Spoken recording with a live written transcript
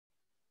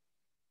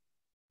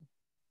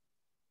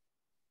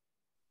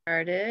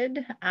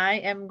Started. I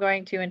am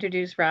going to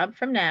introduce Rob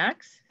from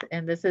NACS,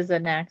 and this is a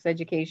NACS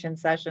education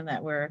session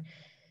that we're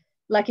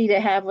lucky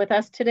to have with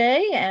us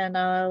today. And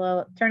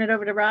I'll turn it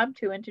over to Rob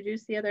to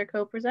introduce the other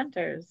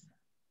co-presenters.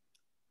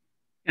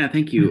 Yeah,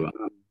 thank you.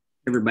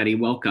 Everybody,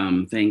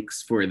 welcome.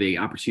 Thanks for the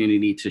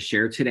opportunity to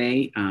share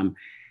today.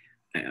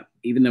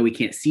 Even though we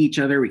can't see each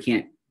other, we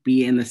can't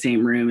be in the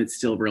same room, it's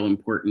still real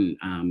important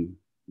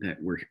that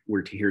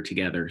we're here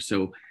together.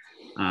 So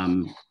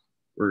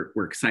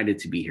we're excited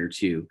to be here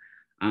too.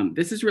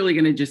 This is really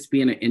going to just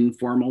be an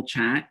informal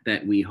chat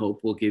that we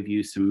hope will give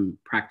you some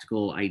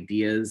practical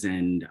ideas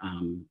and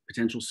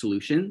potential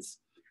solutions.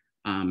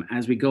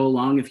 As we go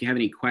along, if you have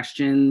any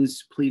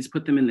questions, please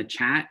put them in the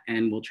chat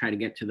and we'll try to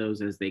get to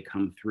those as they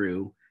come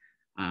through.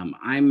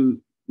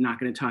 I'm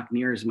not going to talk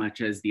near as much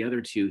as the other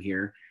two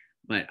here,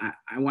 but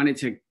I wanted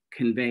to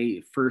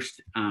convey first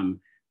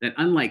that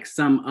unlike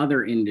some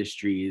other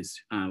industries,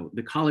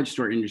 the college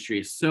store industry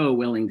is so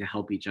willing to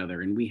help each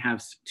other. And we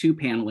have two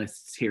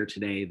panelists here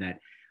today that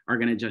are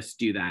going to just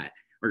do that,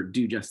 or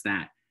do just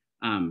that.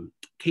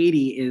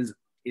 Katie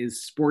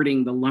is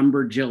sporting the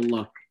Lumberjill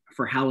look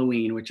for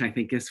Halloween, which I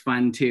think is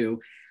fun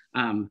too.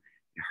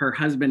 Her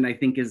husband, I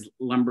think, is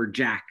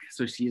Lumberjack,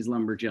 so she's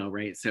Lumberjill,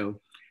 right? So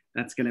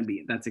that's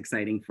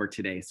exciting for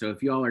today. So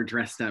if you all are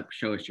dressed up,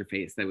 show us your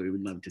face. That we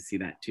would love to see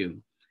that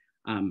too.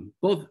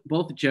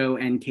 Both Joe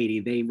and Katie,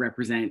 they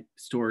represent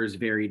stores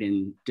varied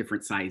in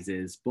different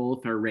sizes.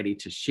 Both are ready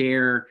to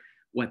share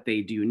what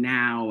they do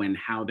now and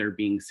how they're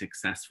being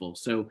successful.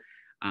 So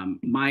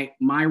my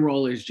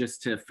role is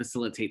just to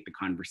facilitate the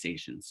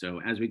conversation. So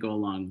as we go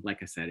along, like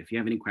I said, if you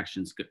have any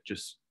questions,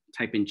 just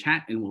type in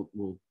chat and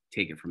we'll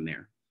take it from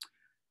there.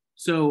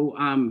 So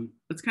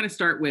let's kind of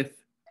start with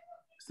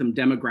some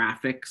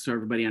demographics so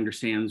everybody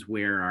understands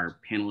where our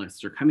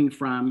panelists are coming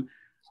from.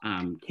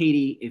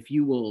 Katie, if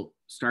you will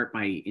start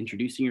by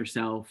introducing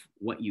yourself,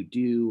 what you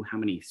do, how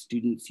many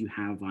students you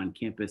have on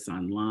campus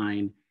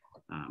online,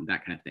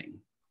 that kind of thing.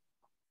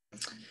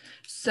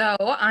 So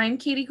I'm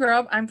Katie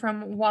Grob. I'm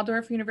from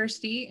Waldorf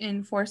University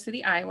in Forest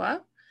City,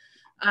 Iowa.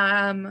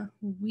 I'm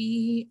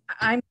the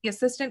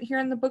assistant here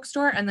in the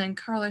bookstore, and then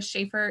Carla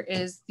Schaefer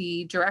is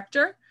the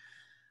director.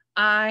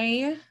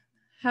 I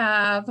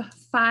have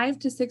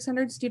 500 to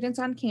 600 students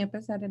on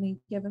campus at any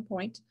given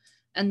point,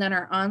 and then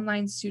our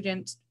online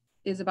student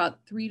is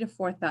about 3,000 to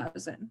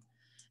 4,000.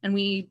 And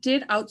we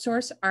did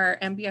outsource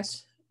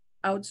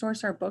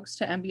our books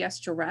to MBS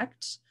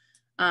Direct.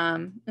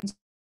 And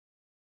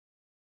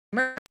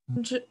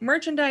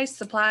merchandise,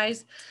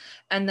 supplies,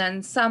 and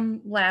then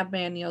some lab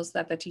manuals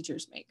that the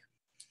teachers make.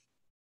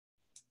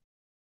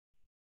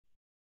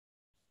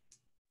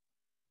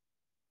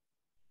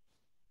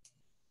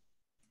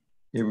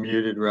 You're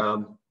muted,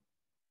 Rob.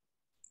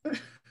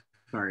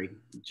 Sorry,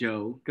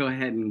 Joe, go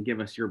ahead and give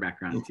us your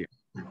background too.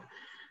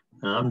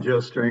 I'm Joe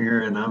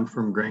Stringer and I'm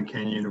from Grand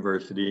Canyon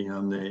University.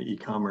 I'm the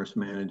e-commerce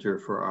manager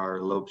for our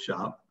Lope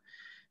shop.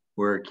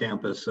 We're a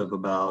campus of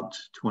about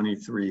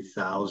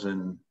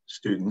 23,000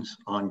 students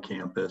on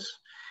campus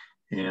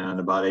and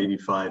about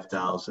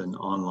 85,000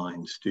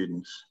 online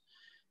students.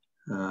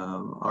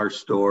 Our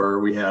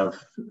store, we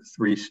have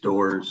 3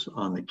 stores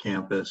on the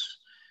campus.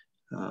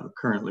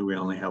 Currently, we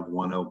only have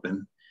 1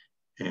 open,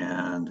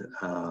 and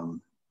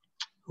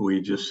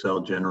we just sell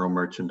general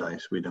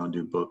merchandise. We don't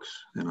do books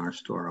in our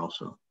store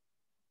also.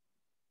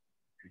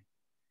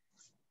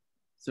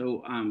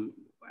 So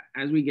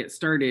as we get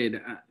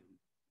started,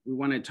 we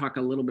want to talk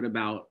a little bit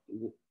about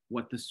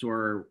what the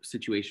store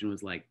situation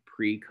was like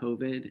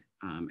pre-COVID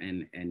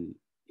and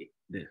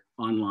the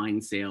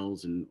online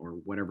sales or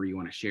whatever you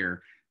want to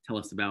share. Tell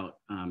us about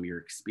your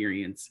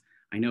experience.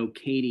 I know,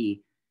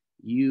 Katie,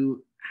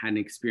 you had an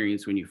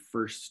experience when you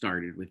first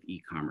started with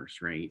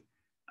e-commerce, right?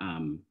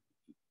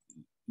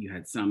 You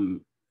had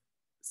some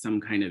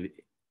kind of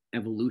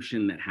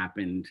evolution that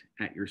happened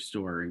at your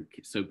store. And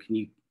so can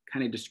you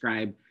kind of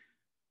describe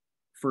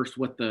first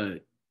what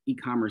the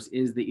e-commerce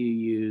is that you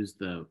use,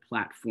 the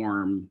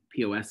platform,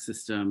 POS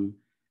system,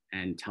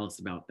 and tell us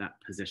about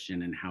that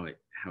position and how it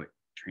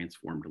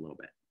transformed a little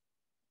bit.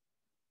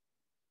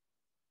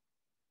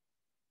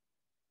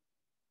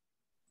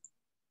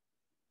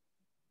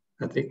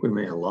 I think we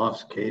may have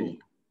lost Katie.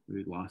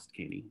 We lost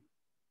Katie.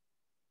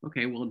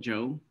 Okay, well,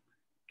 Joe,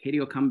 Katie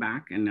will come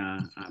back, and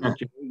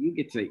Joe, you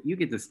get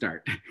to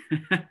start.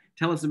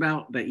 Tell us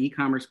about the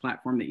e-commerce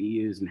platform that you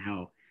use and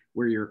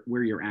where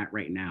you're at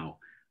right now,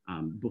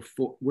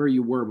 where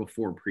you were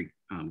before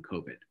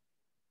pre-COVID.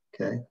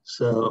 Okay,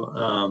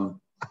 so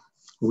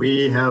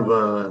we have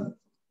a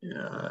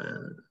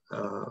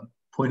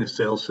point of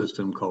sale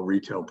system called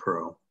Retail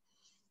Pro,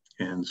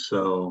 and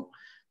so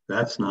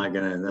that's not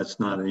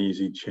an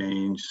easy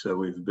change. So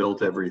we've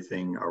built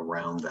everything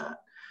around that.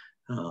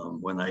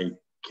 When I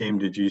came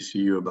to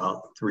GCU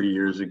about 3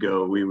 years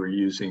ago, we were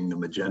using the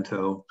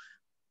Magento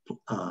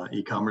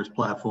e-commerce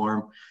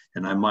platform,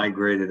 and I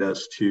migrated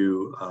us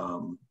to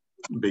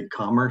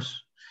BigCommerce,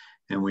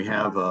 and we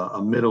have a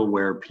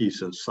middleware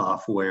piece of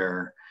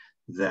software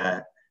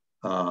that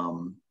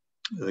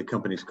the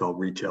company's called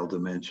Retail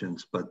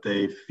Dimensions, but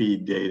they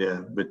feed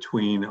data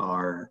between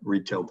our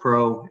Retail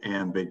Pro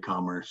and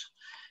BigCommerce,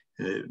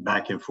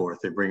 back and forth.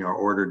 They bring our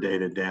order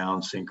data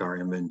down, sync our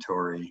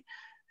inventory,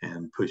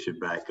 and push it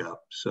back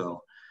up.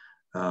 So,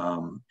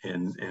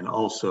 and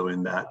also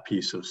in that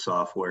piece of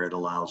software, it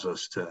allows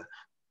us to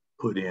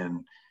put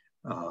in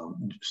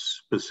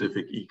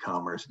specific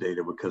e-commerce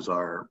data, because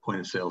our point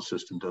of sale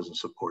system doesn't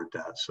support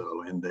that.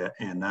 So in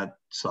that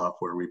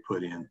software, we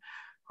put in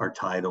our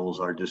titles,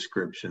 our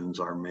descriptions,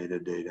 our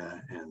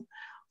metadata, and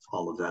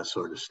all of that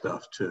sort of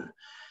stuff to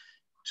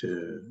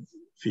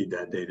feed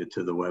that data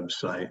to the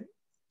website.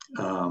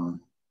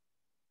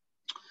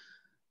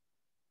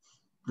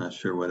 Not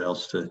sure what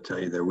else to tell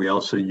you there. We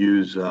also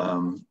use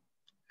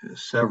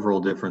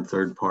several different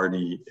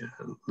third-party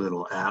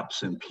little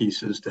apps and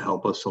pieces to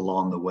help us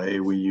along the way.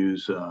 We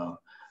use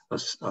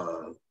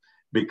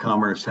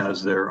BigCommerce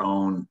has their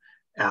own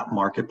app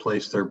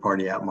marketplace,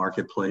 third-party app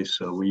marketplace.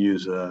 So we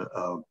use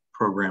a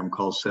program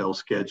called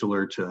Sales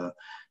Scheduler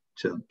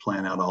to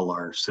plan out all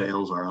our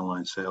sales, our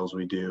online sales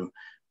we do.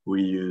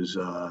 We use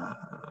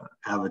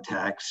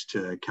Avatax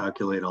to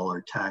calculate all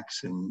our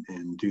tax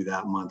and do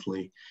that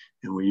monthly.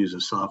 And we use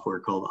a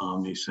software called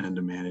OmniSend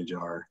to manage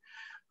our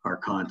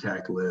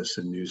contact lists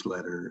and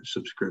newsletter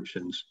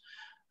subscriptions.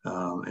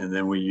 And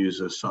then we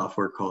use a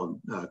software called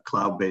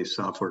cloud-based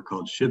software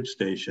called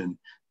ShipStation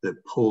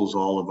that pulls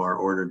all of our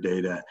order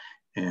data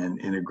and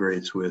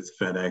integrates with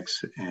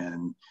FedEx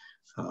and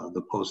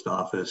the post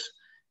office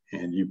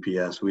and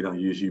UPS. We don't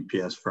use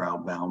UPS for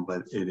outbound,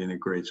 but it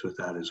integrates with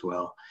that as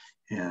well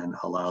and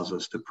allows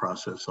us to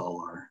process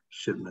all our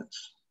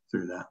shipments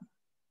through that.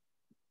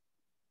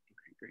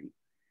 Okay, great.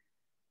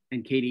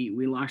 And Katie,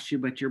 we lost you,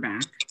 but you're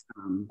back.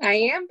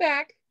 I am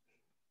back.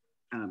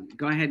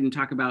 Go ahead and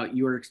talk about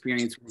your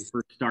experience when you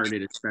first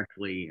started,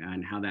 especially,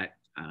 and how that,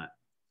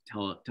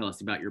 tell us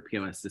about your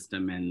POS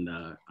system and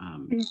the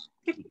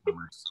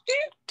e-commerce.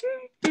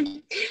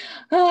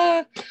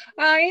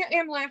 I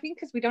am laughing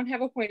because we don't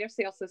have a point of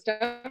sale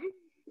system.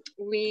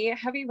 We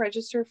have a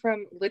register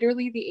from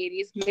literally the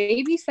 80s,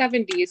 maybe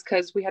 70s,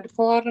 because we had to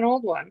pull out an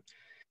old one.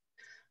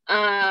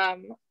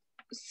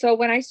 So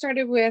when I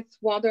started with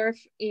Waldorf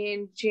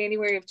in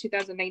January of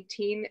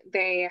 2019,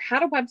 they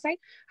had a website.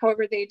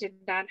 However, they did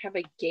not have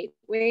a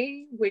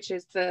gateway, which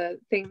is the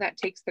thing that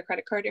takes the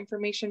credit card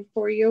information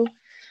for you.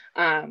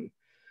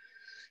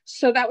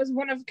 So that was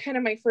one of kind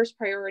of my first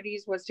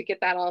priorities, was to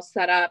get that all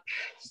set up.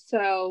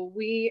 So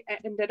we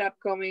ended up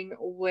going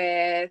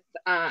with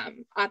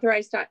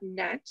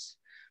Authorize.net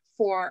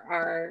for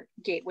our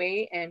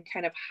gateway, and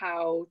kind of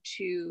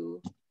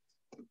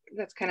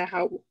that's kind of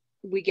how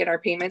we get our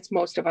payments,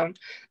 most of them.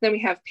 Then we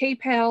have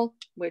PayPal,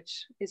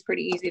 which is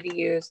pretty easy to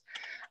use.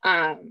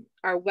 Our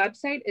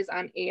website is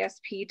on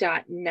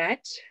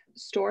asp.net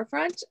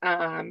storefront.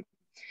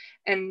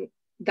 And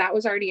that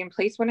was already in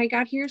place when I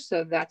got here,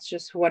 so that's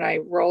just what I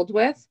rolled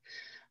with.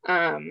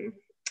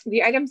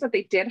 The items that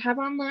they did have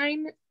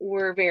online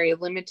were very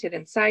limited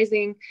in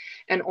sizing,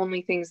 and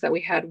only things that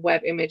we had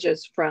web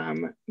images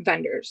from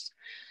vendors.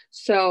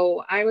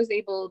 So I was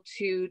able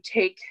to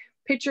take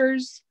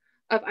pictures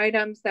of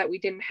items that we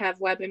didn't have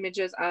web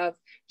images of,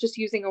 just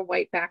using a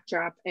white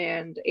backdrop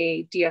and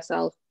a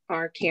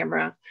DSLR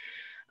camera.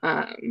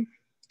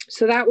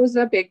 So that was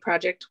a big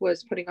project,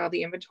 was putting all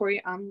the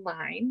inventory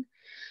online.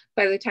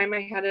 By the time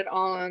I had it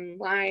all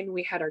online,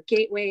 we had our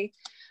gateway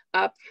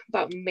up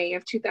about May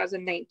of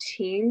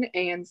 2019.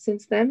 And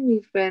since then,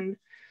 we've been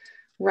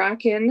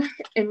rocking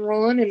and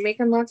rolling and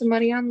making lots of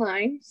money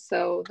online.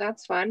 So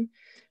that's fun.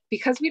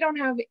 Because we don't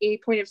have a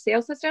point of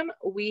sale system,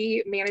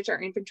 we manage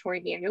our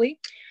inventory manually.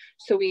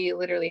 So we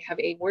literally have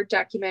a Word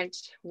document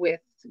with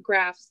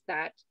graphs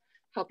that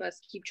help us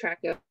keep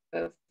track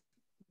of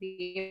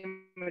the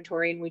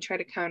inventory, and we try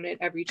to count it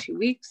every 2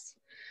 weeks.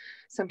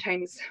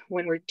 Sometimes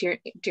when we're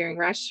during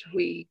rush,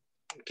 we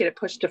get it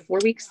pushed to 4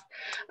 weeks.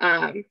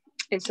 And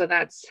so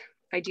that's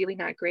ideally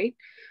not great,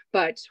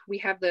 but we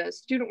have the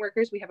student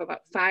workers. We have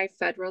about 5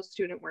 federal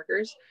student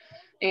workers,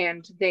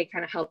 and they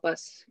kind of help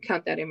us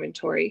count that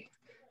inventory.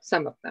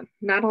 Some of them,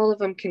 not all of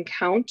them can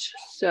count.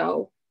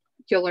 So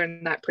you'll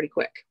learn that pretty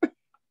quick.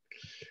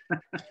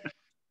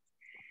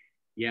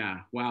 Yeah,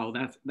 wow,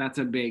 that's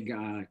a big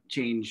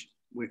change,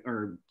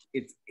 or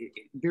it's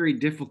very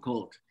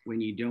difficult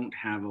when you don't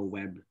have a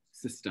web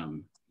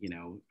system, you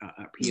know,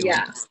 a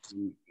POS.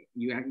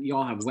 Yeah. You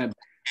all have web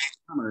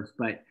commerce,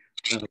 but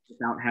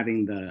without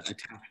having the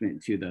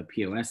attachment to the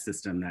POS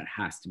system, that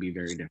has to be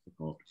very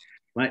difficult.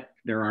 But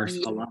there are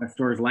a lot of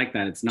stores like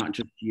that. It's not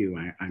just you,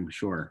 I'm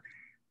sure.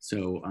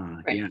 So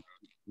right. Yeah,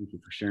 thank you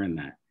for sharing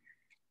that.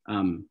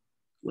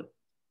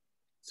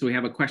 So we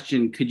have a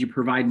question. Could you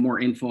provide more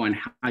info on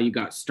how you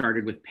got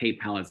started with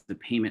PayPal as the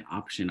payment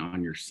option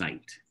on your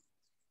site?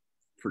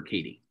 For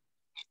Katie.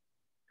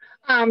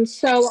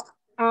 So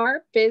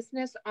our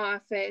business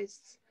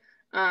office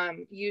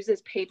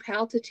uses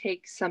PayPal to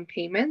take some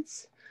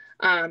payments.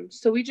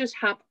 So we just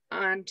hop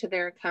onto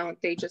their account.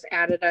 They just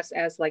added us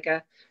as like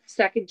a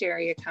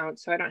secondary account.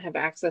 So I don't have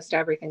access to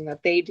everything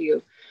that they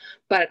do,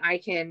 but I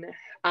can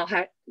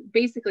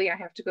basically I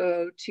have to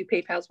go to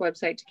PayPal's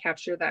website to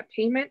capture that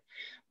payment.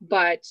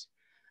 But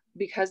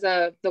because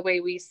of the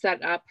way we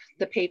set up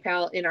the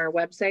PayPal in our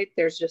website,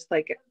 there's just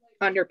like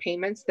under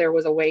payments, there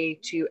was a way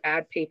to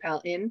add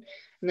PayPal in,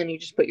 and then you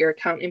just put your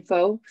account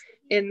info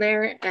in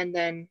there, and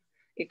then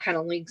it kind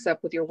of links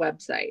up with your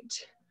website.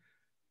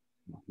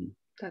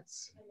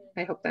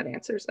 I hope that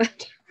answers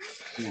it.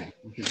 Yeah,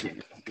 I think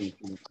it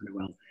pretty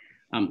well.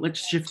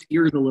 Let's shift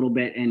gears a little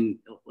bit and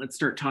let's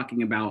start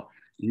talking about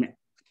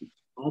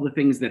all the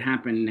things that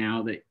happen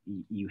now that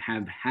you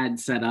have had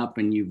set up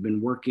and you've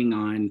been working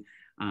on,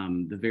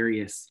 the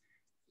various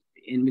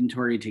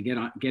inventory to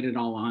get it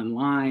all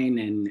online,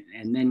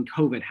 and then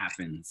COVID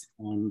happens,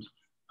 and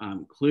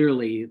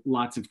clearly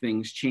lots of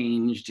things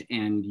changed,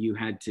 and you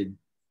had to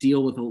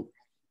deal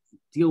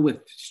with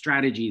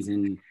strategies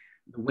and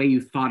the way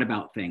you thought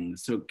about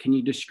things. So can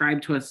you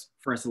describe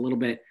for us a little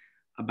bit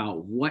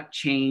about what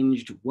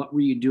changed? What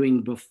were you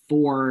doing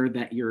before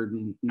that you're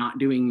not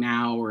doing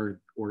now, or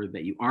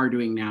that you are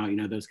doing now? You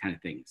know, those kind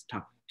of things.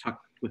 Talk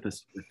with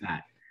us with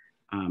that.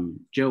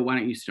 Joe, why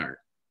don't you start?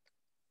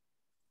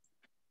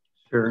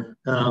 Sure.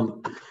 I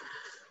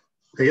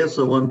guess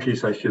the one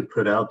piece I should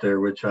put out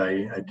there, which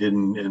I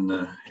didn't in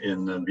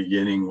the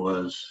beginning,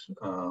 was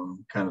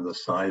kind of the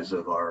size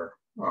of our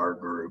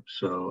group.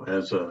 So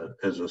as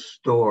a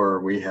store,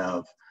 we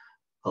have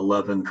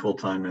 11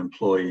 full-time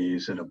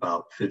employees and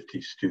about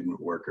 50 student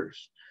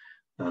workers.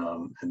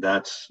 And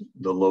that's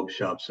the Loeb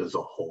shops as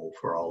a whole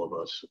for all of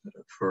us.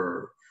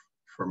 For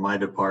my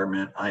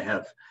department, I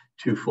have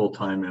 2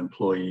 full-time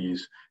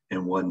employees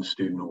and 1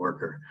 student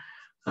worker.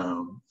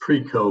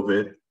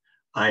 Pre-COVID,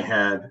 I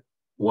had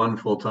 1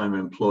 full-time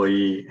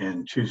employee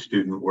and 2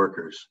 student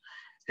workers.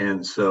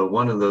 And so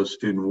one of those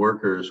student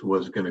workers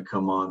was going to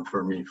come on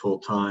for me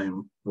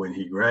full-time when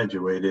he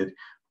graduated,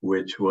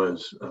 which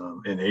was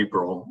in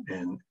April,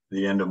 and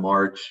the end of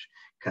March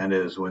kind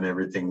of is when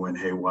everything went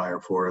haywire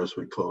for us.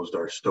 We closed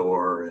our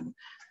store and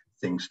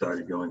things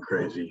started going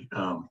crazy.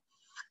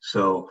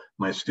 So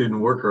my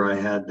student worker I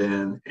had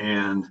then,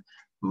 and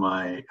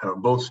my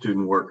both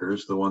student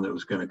workers, the one that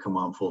was going to come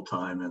on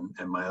full-time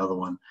and my other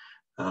one,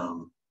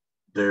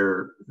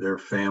 their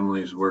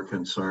families were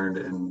concerned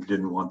and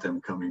didn't want them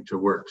coming to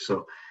work.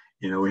 So,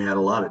 you know, we had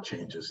a lot of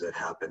changes that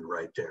happened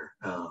right there.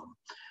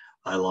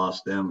 I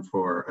lost them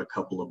for a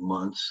couple of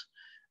months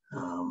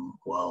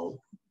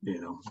while,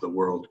 you know, the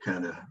world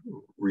kind of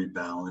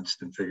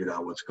rebalanced and figured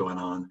out what's going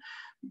on.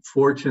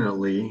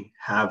 Fortunately,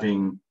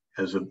 having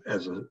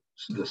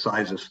the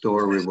size of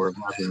store we were,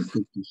 having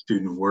 50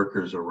 student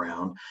workers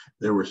around,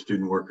 there were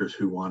student workers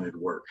who wanted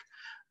work.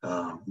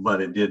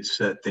 But it did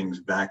set things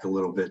back a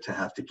little bit to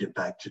have to get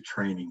back to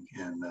training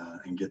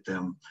and get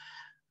them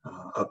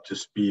up to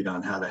speed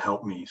on how to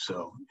help me.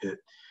 So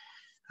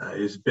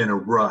it's been a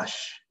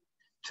rush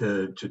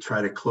to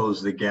try to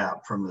close the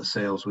gap from the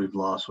sales we've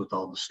lost with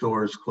all the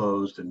stores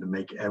closed, and to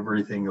make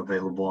everything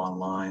available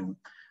online.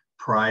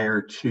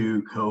 Prior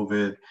to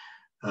COVID,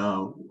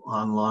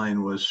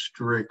 online was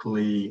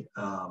strictly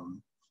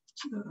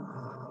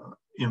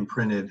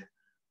imprinted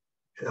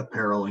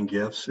apparel and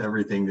gifts.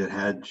 Everything that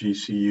had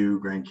GCU,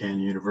 Grand Canyon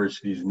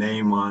University's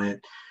name on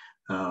it,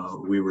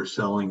 we were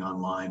selling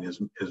online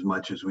as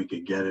much as we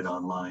could get it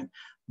online.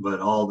 But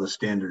all the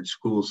standard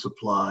school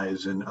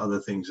supplies and other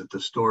things that the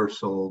store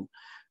sold,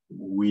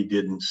 we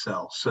didn't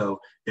sell. So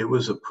it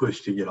was a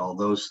push to get all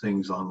those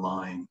things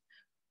online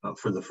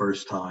for the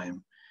first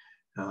time,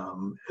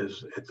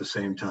 as at the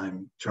same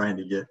time trying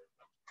to get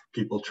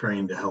people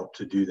trained to help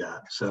to do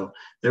that. So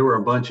there were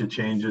a bunch of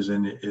changes,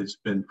 and it's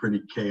been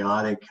pretty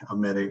chaotic.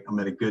 I'm at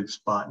a good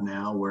spot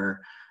now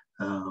where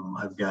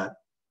I've got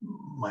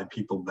my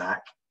people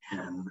back,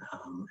 and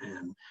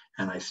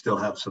I still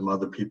have some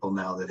other people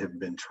now that have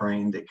been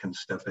trained that can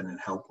step in and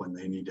help when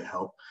they need to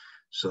help.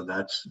 So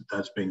that's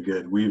been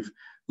good. We've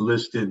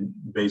listed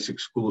basic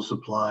school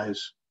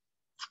supplies,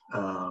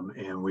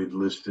 and we've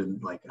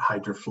listed like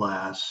Hydro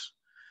Flasks,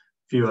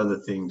 a few other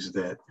things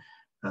that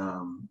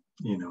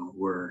you know,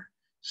 we're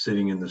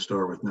sitting in the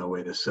store with no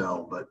way to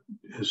sell, but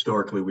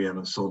historically we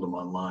haven't sold them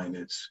online.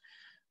 It's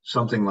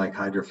something like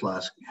Hydro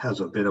Flask has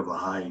a bit of a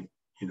high,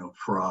 you know,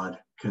 fraud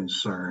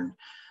concern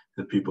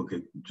that people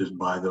could just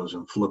buy those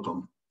and flip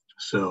them.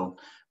 So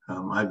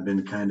I've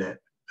been kind of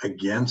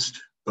against,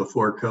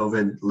 before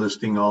COVID,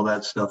 listing all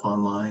that stuff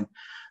online,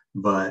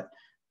 but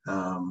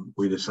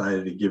we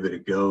decided to give it a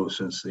go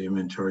since the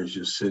inventory is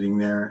just sitting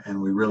there,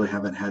 and we really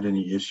haven't had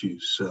any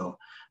issues. So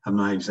I'm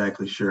not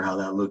exactly sure how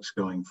that looks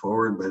going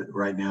forward, but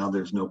right now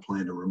there's no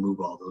plan to remove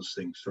all those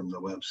things from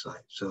the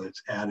website. So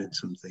it's added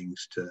some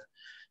things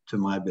to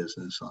my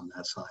business on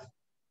that side.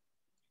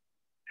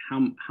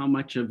 How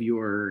much of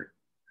your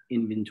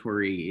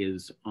inventory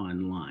is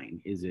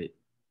online? Is it,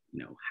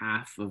 you know,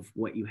 half of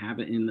what you have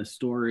in the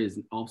store is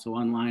also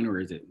online, or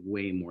is it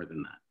way more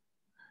than that?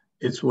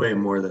 It's way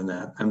more than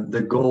that. And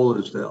the goal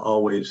is to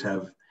always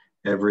have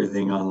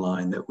everything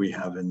online that we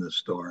have in the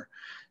store.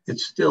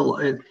 It's still,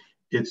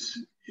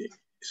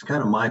 it's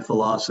kind of my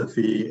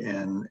philosophy,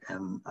 and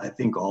I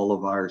think all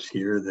of ours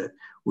here, that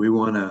we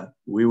want to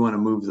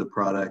move the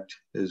product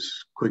as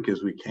quick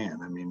as we can.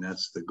 I mean,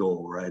 that's the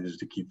goal, right? Is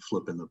to keep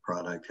flipping the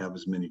product, have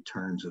as many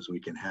turns as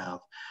we can have.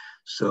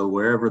 So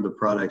wherever the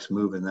product's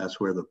moving, that's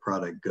where the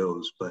product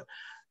goes. But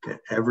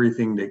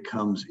everything that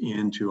comes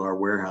into our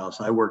warehouse,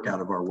 I work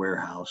out of our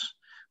warehouse.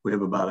 We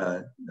have about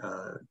a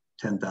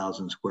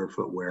 10,000 square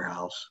foot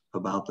warehouse,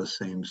 about the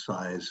same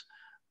size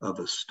of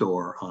a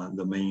store, on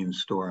the main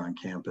store on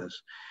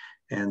campus.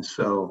 And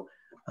so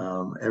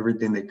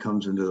everything that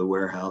comes into the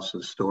warehouse,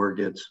 the store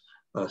gets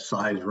a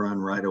size run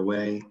right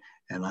away,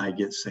 and I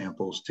get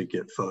samples to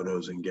get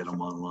photos and get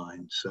them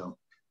online. So,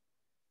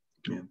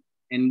 yeah.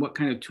 And what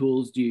kind of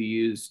tools do you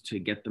use to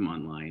get them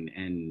online?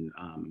 And,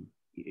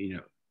 you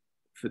know,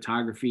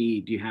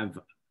 photography, do you have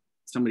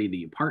somebody that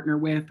you partner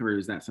with, or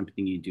is that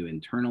something you do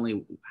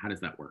internally? How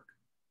does that work?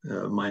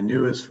 My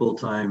newest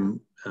full-time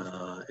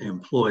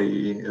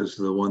employee is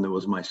the one that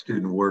was my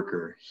student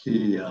worker.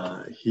 He's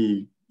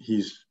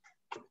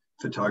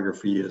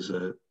photography is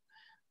a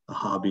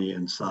hobby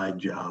and side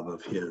job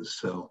of his.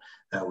 So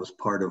that was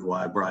part of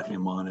why I brought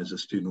him on as a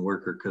student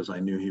worker, because I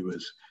knew he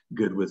was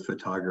good with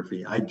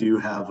photography. I do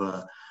have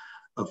a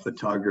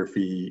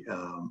photography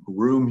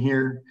room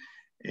here,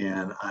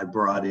 and I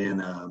brought in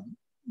a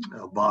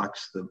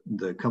box.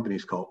 The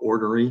company's called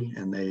Ordery,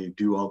 and they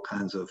do all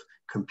kinds of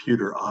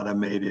computer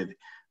automated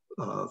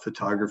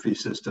photography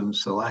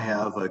systems. So I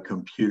have a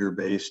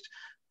computer-based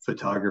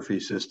photography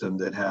system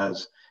that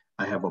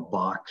I have a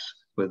box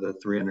with a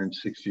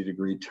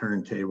 360-degree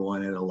turntable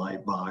in it, a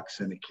light box,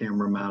 and a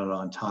camera mounted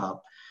on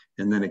top,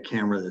 and then a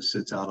camera that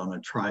sits out on a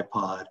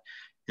tripod,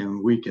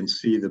 and we can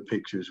see the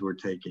pictures we're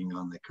taking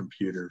on the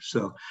computer.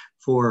 So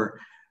for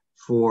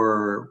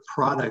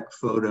product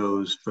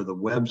photos for the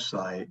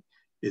website,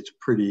 it's a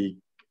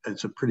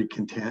pretty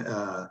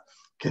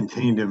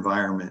contained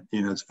environment.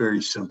 You know, it's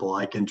very simple.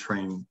 I can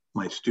train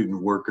my student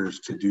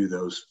workers to do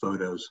those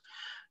photos.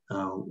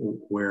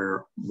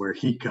 Where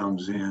he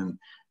comes in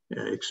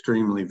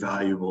extremely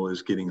valuable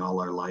is getting all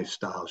our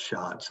lifestyle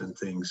shots and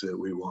things that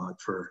we want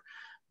for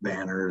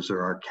banners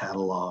or our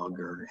catalog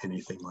or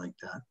anything like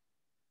that.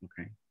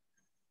 Okay.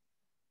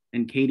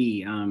 And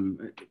Katie,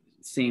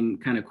 same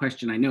kind of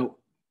question. I know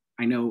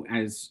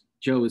as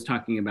Joe was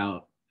talking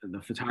about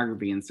the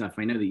photography and stuff,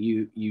 I know that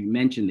you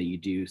mentioned that you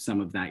do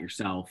some of that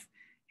yourself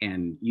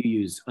and you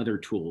use other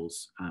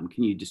tools.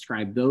 Can you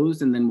describe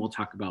those? And then we'll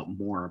talk about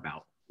more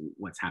about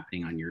what's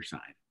happening on your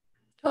side.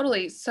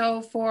 Totally.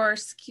 So for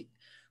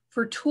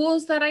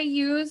tools that I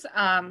use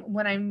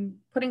when I'm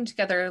putting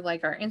together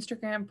like our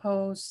Instagram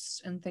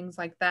posts and things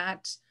like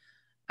that,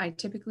 I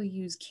typically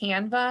use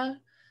Canva.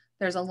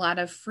 There's a lot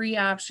of free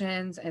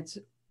options. It's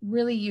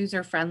really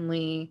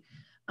user-friendly.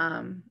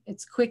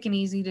 It's quick and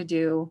easy to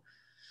do.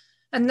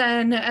 And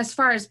then as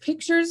far as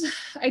pictures,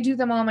 I do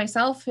them all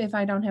myself if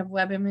I don't have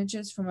web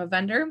images from a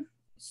vendor.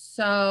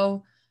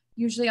 So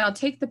usually I'll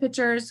take the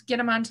pictures, get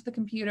them onto the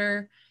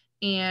computer,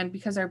 and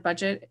because our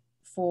budget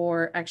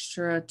for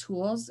extra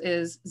tools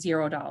is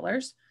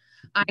 $0,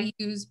 I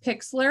use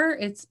Pixlr.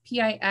 It's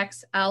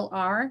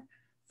Pixlr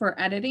for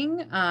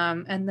editing.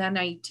 And then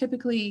I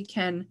typically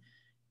can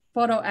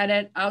photo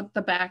edit out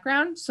the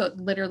background, so it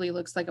literally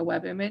looks like a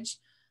web image.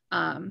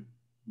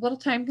 Little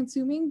time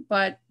consuming,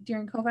 but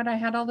during COVID, I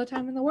had all the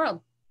time in the world.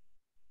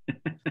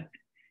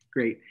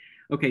 Great.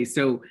 Okay,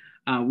 so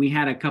we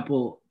had a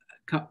couple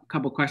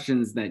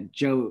questions that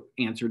Joe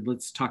answered.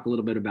 Let's talk a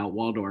little bit about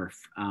Waldorf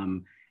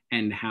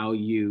and how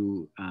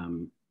you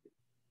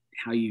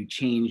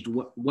changed.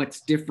 What's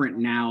different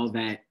now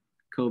that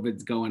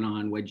COVID's going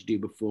on? What'd you do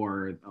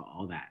before,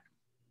 all that?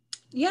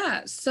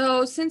 Yeah,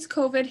 so since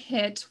COVID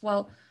hit,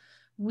 well,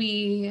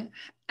 we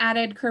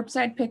added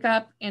curbside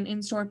pickup and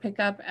in-store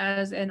pickup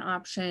as an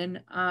option.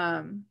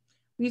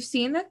 We've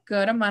seen a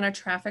good amount of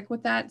traffic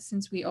with that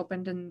since we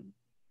opened and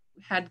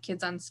had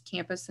kids on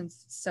campus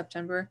since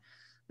September.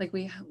 Like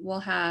we will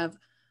have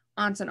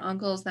aunts and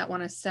uncles that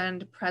want to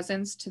send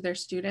presents to their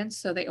students.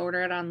 So they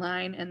order it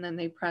online and then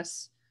they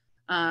press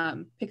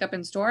pick up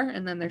in store,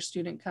 and then their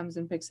student comes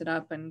and picks it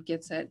up and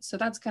gets it. So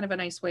that's kind of a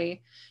nice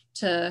way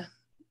to,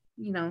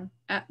 you know,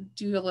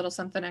 do a little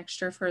something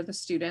extra for the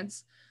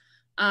students.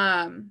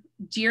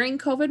 During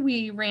COVID,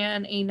 we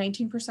ran a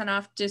 19%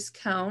 off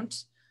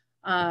discount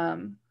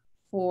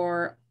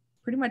for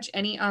pretty much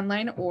any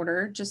online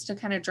order just to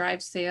kind of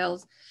drive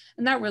sales.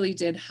 And that really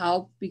did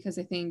help because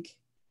I think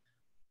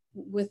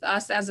with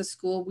us as a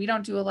school, we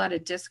don't do a lot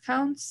of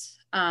discounts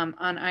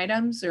on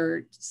items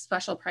or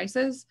special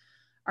prices.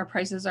 Our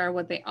prices are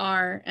what they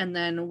are. And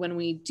then when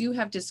we do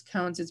have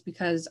discounts, it's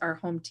because our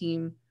home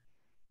team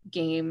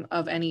game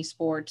of any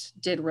sport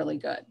did really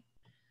good.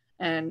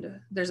 And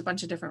there's a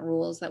bunch of different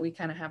rules that we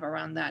kind of have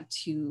around that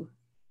to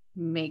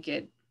make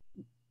it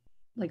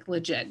like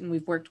legit. And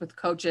we've worked with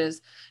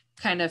coaches,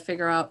 kind of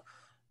figure out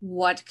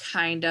what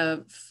kind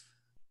of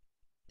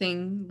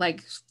thing,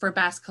 like for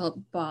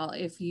basketball,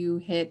 if you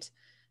hit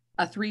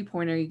a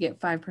 3-pointer, you get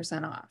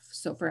 5% off.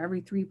 So for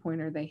every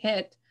 3-pointer they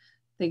hit,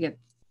 they get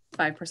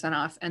 5%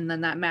 off. And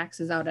then that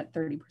maxes out at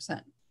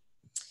 30%.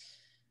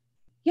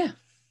 Yeah,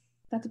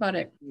 that's about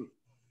it.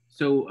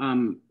 So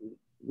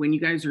when you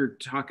guys are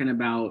talking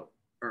about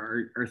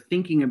or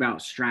thinking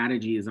about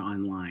strategies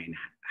online,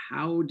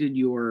 how did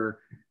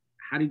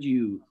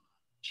you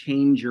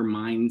change your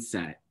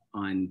mindset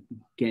on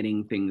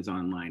getting things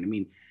online? I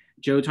mean,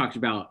 Joe talked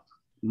about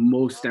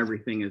most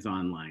everything is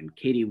online.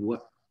 Katie,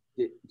 what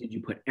did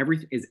you put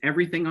is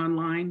everything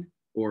online,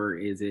 or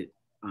is it,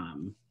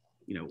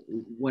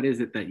 what is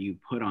it that you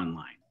put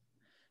online?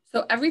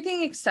 So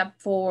everything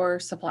except for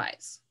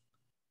supplies.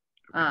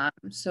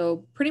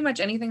 So pretty much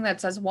anything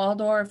that says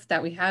Waldorf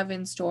that we have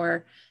in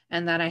store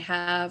and that I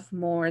have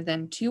more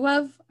than 2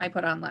 of, I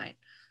put online.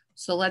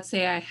 So let's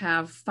say I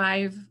have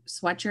 5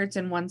 sweatshirts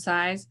in one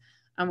size.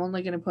 I'm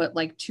only going to put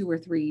like 2 or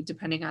 3,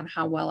 depending on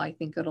how well I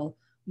think it'll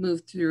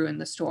move through in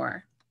the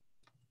store.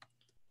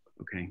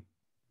 Okay,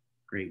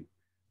 great.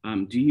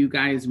 Do you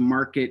guys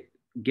market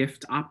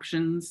gift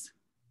options?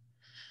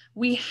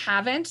 We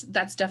haven't.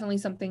 That's definitely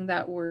something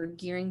that we're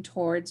gearing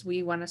towards.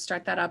 We want to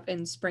start that up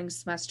in spring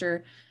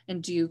semester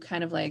and do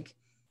kind of like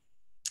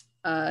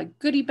a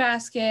goodie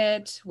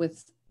basket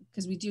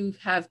because we do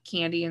have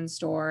candy in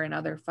store and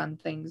other fun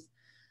things,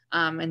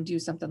 and do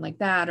something like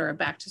that, or a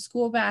back to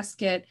school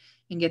basket,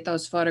 and get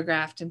those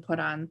photographed and put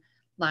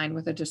online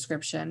with a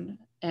description.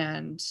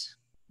 And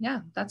yeah,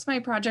 that's my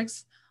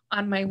projects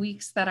on my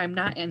weeks that I'm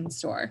not in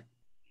store.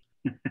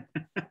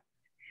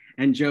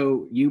 And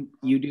Joe, you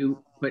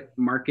do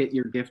market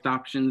your gift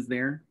options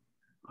there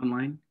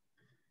online?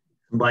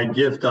 By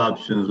gift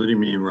options, what do you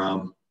mean,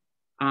 Rob?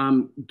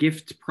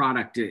 Gift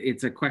product.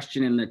 It's a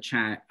question in the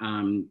chat.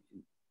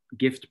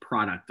 Gift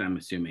product, I'm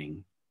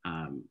assuming.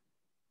 I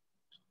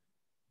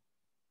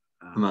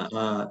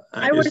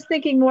was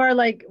thinking more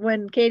like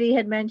when Katie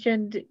had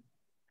mentioned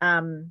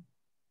aunts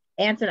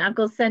and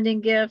uncles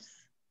sending gifts,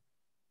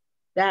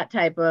 that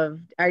type of,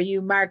 are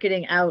you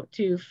marketing out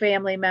to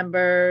family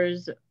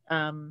members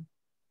to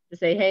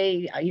say,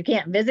 hey, you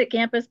can't visit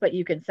campus, but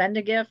you can send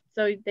a gift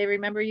so they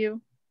remember you?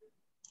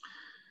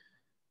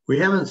 We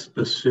haven't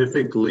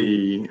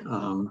specifically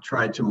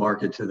tried to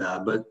market to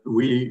that, but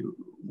we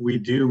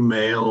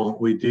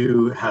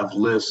do have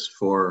lists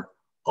for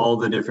all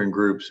the different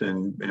groups,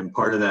 and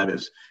part of that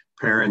is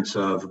parents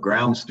of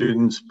ground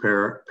students,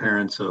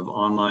 parents of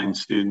online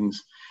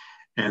students.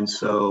 And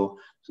so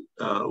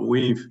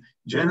we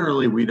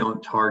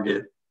don't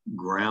target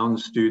ground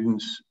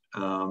students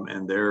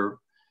and their,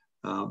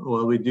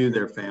 well, we do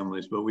their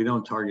families, but we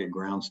don't target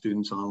ground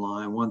students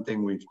online. One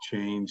thing we've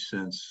changed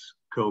since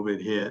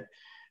COVID hit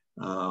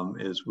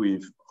is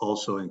we've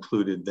also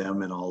included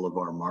them in all of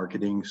our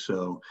marketing.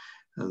 So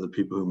the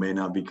people who may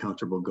not be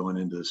comfortable going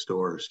into the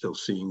store are still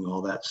seeing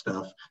all that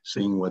stuff,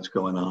 seeing what's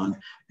going on,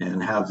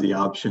 and have the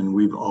option.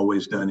 We've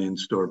always done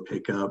in-store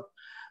pickup.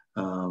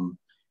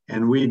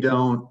 And we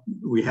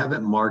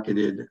haven't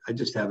marketed, I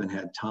just haven't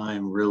had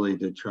time really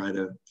to try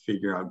to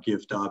figure out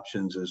gift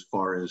options as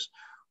far as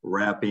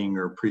wrapping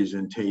or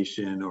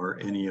presentation or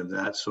any of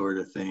that sort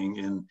of thing.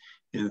 And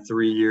in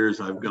 3 years,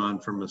 I've gone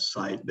from a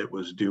site that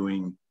was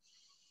doing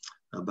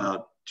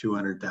about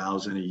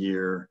 200,000 a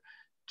year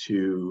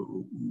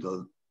to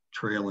the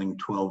trailing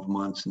 12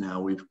 months.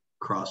 Now we've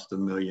crossed the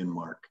 1 million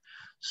mark.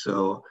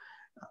 So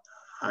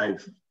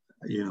I've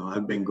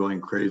been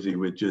going crazy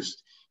with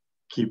just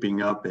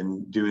keeping up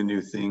and doing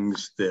new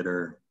things that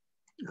are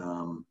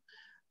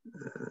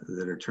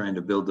trying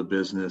to build the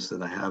business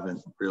that I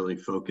haven't really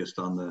focused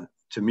on.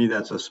 To me,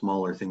 that's a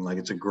smaller thing. Like,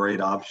 it's a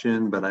great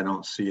option, but I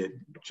don't see it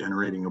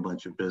generating a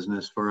bunch of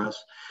business for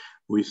us.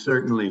 We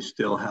certainly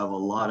still have a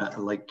lot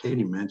of, like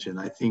Katie mentioned,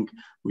 I think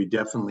we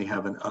definitely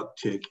have an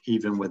uptick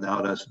even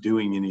without us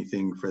doing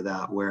anything for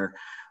that, where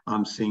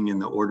I'm seeing in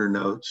the order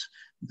notes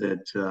that,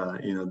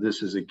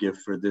 this is a gift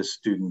for this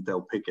student,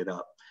 they'll pick it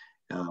up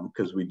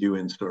because we do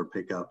in-store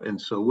pickup.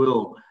 And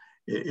so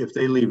if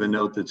they leave a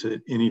note that's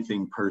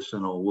anything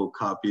personal, we'll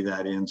copy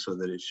that in so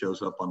that it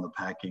shows up on the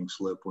packing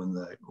slip when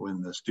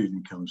the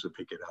student comes to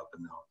pick it up,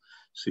 and they'll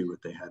see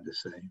what they had to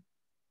say.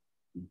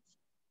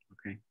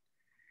 Okay.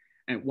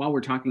 And while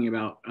we're talking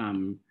about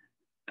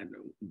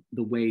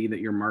the way that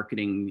you're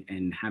marketing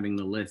and having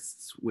the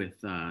lists with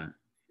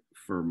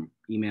for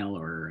email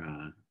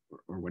or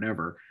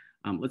whatever,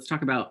 let's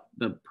talk about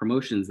the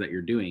promotions that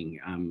you're doing.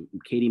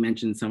 Katie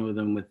mentioned some of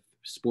them with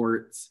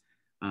sports,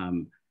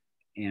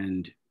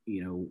 and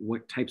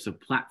what types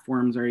of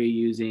platforms are you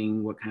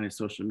using? What kind of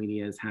social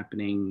media is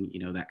happening?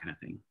 That kind of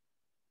thing.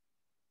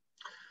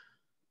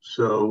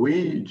 So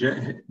we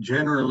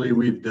generally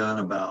we do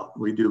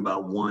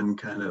about one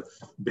kind of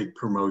big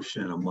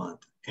promotion a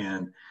month,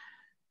 and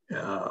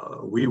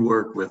we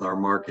work with our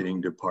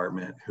marketing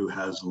department, who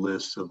has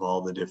lists of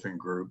all the different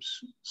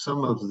groups.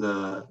 Some of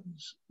the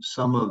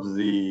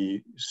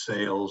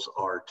sales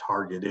are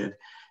targeted.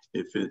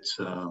 If it's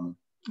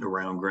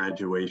around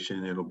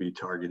graduation, it'll be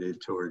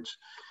targeted towards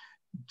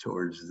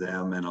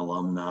them and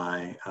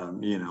alumni.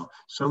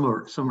 Some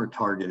are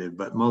targeted,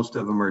 but most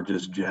of them are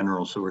just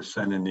general. So we're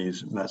sending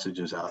these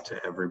messages out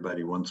to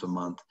everybody once a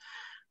month.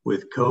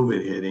 With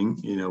COVID hitting,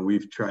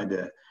 we've tried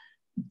to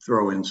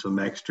throw in some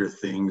extra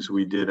things.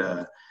 We did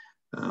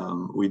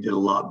We did a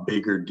lot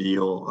bigger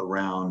deal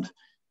around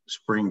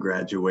spring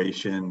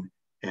graduation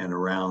and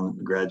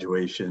around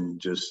graduation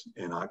just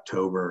in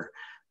October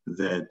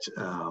that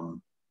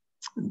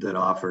that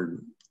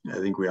offered, I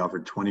think we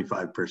offered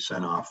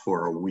 25% off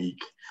for a week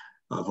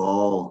of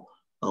all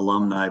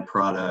alumni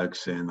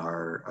products and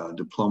our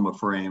diploma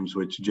frames,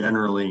 which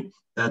generally,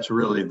 that's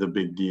really the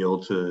big deal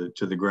to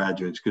the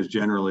graduates, because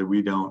generally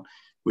we don't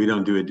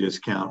do a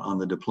discount on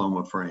the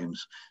diploma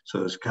frames.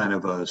 So it's kind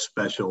of a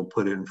special,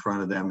 put it in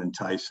front of them,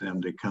 entice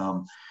them to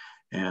come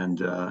and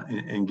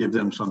give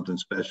them something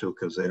special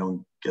because they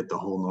don't get the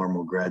whole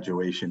normal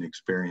graduation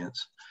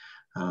experience.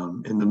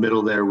 In the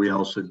middle there, we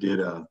also did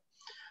a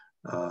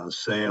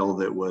sale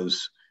that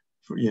was,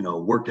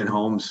 work at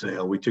home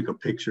sale. We took a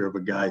picture of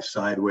a guy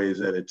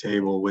sideways at a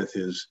table with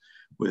his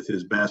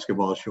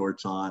basketball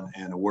shorts on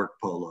and a work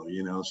polo,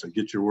 so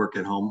get your work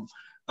at home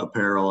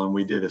apparel. And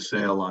we did a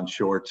sale on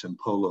shorts and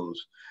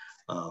polos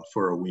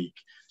for a week.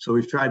 So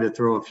we've tried to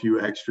throw a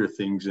few extra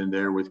things in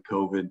there with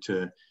COVID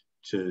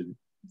to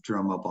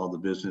drum up all the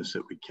business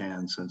that we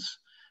can since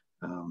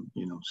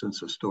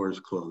the stores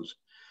closed.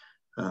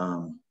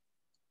 Do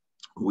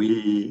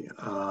you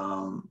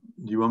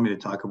want me to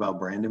talk about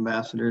brand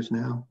ambassadors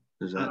now?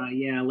 Is that...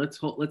 yeah, let's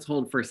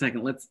hold for a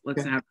second. Let's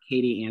okay. Have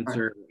Katie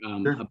answer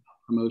sure. About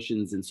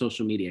promotions and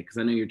social media, because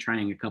I know you're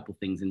trying a couple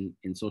things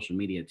in social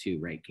media too,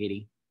 right,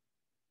 Katie?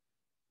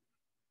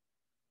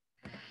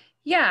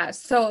 Yeah,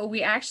 so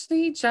we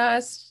actually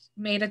just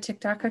made a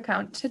TikTok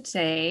account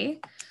today.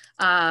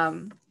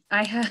 I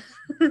have,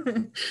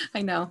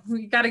 I know,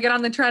 we got to get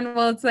on the trend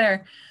while it's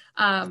there.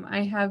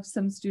 I have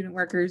some student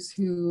workers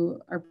who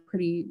are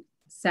pretty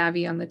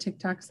savvy on the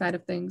TikTok side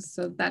of things,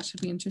 so that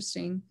should be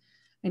interesting.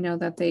 I know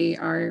that they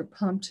are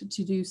pumped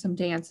to do some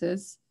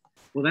dances.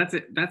 Well,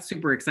 that's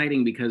super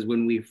exciting, because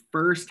when we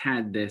first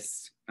had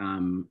this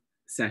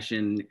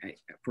session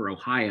for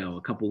Ohio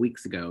a couple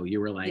weeks ago, you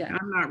were like, yeah.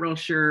 I'm not real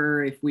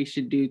sure if we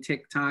should do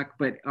TikTok,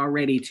 but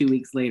already 2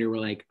 weeks later, we're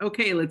like,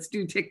 okay, let's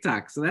do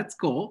TikTok. So that's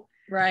cool.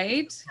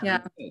 Right. Yeah.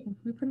 We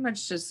pretty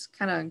much just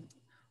kind of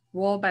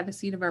roll by the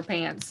seat of our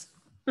pants.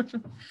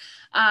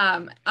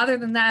 Other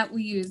than that,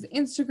 we use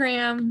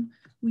Instagram.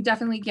 We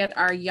definitely get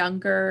our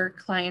younger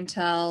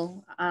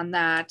clientele on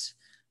that,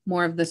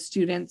 more of the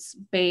students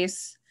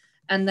base.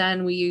 And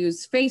then we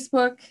use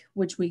Facebook,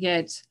 which we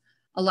get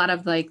a lot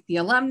of like the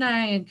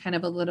alumni and kind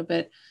of a little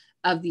bit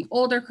of the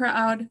older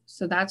crowd.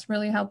 So that's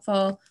really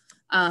helpful.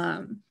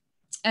 And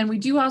we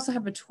do also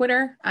have a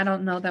Twitter. I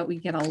don't know that we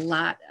get a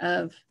lot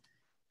of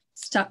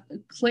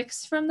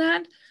clicks from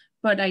that,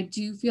 but I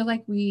do feel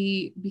like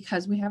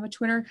because we have a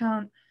Twitter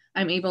account,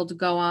 I'm able to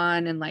go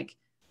on and like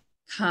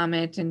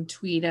comment and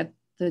tweet at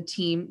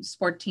the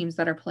sport teams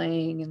that are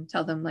playing and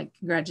tell them like,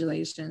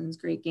 congratulations,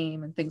 great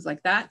game, and things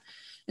like that.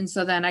 And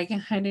so then I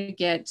can kind of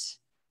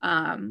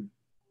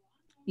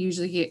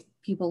usually get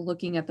people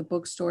looking at the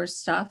bookstore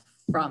stuff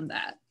from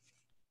that.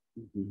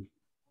 Mm-hmm.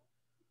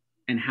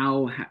 And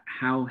how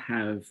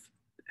has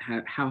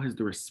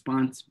the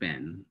response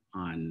been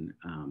on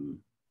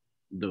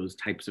those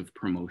types of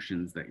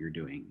promotions that you're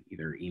doing,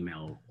 either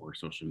email or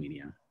social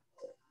media?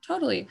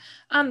 Totally.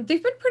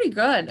 They've been pretty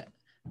good.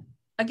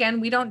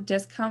 Again, we don't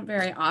discount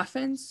very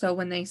often. So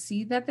when they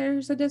see that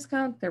there's a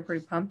discount, they're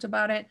pretty pumped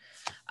about it.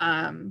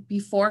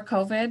 Before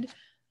COVID,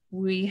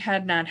 we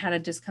had not had a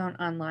discount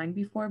online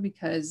before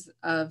because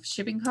of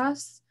shipping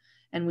costs.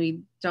 And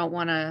we don't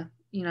want to,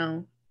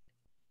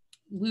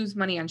 lose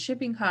money on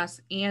shipping costs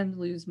and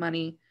lose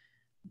money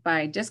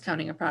by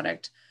discounting a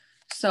product.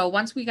 So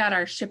once we got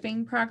our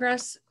shipping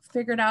progress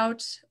figured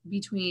out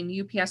between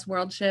UPS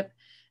World Ship,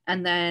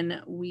 and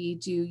then we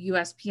do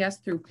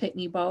USPS through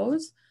Pitney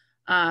Bowes,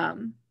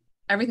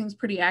 everything's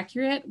pretty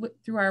accurate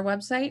through our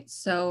website.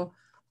 So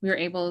we were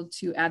able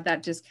to add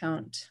that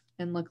discount.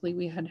 And luckily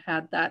we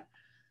had that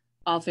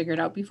all figured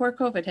out before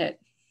COVID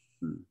hit.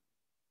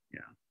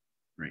 Yeah,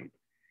 right.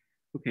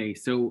 Okay,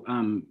 so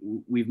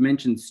we've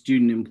mentioned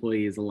student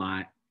employees a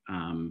lot.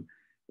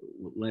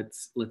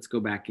 Let's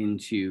go back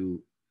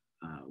into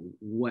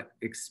what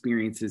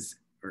experiences,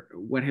 or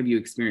what have you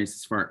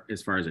experienced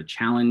as far as a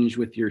challenge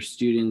with your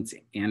students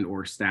and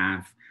or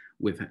staff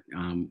with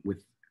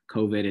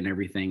COVID and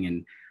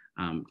everything.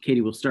 And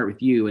Katie, we'll start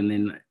with you,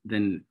 and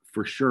then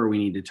for sure we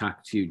need to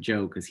talk to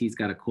Joe, because he's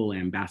got a cool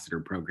ambassador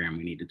program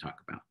we need to talk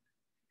about.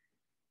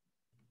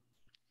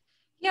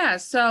 Yeah,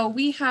 so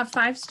we have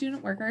 5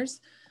 student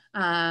workers.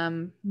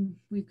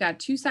 We've got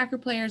 2 soccer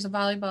players, a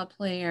volleyball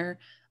player,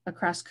 a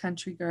cross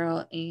country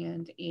girl,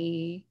 and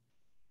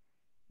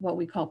what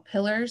we call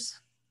pillars,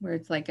 where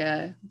it's like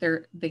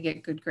they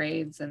get good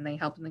grades and they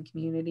help in the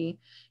community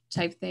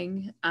type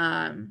thing.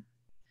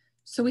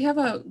 So we have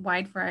a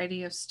wide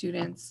variety of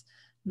students.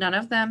 None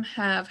of them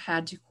have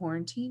had to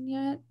quarantine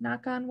yet,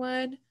 knock on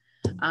wood.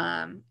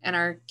 And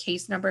our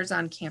case numbers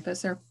on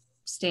campus are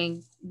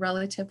staying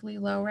relatively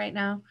low right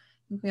now.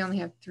 I think we only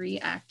have 3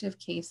 active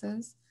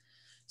cases.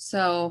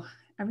 So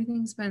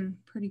everything's been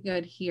pretty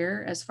good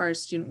here as far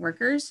as student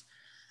workers.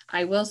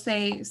 I will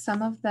say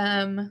some of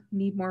them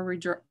need more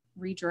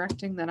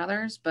redirecting than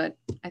others, but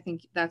I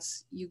think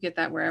you get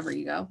that wherever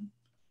you go.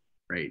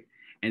 Right.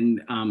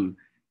 And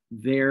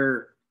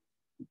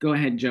go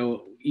ahead,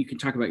 Joe. You can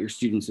talk about your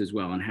students as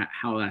well and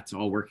how that's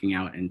all working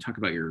out, and talk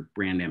about your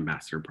brand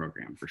ambassador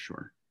program for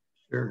sure.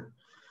 Sure.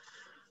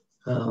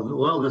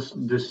 Well,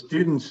 the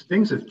students,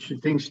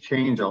 things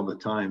change all the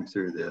time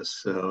through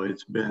this. So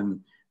it's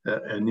been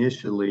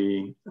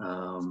initially,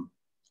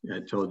 I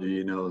told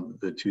you,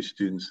 the 2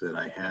 students that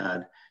I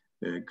had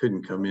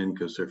couldn't come in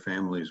because their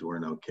families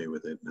weren't okay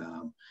with it.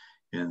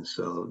 And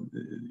so,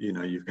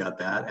 you've got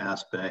that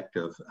aspect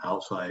of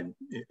outside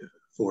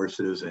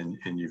forces, and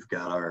you've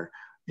got our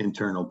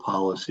internal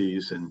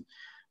policies and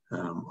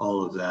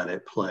all of that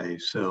at play.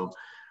 So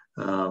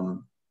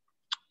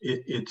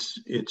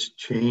it's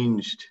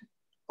changed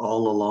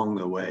all along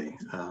the way.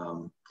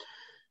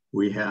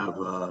 We have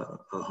a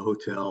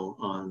hotel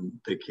on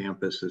the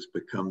campus that's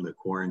become the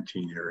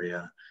quarantine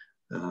area.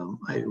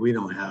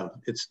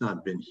 It's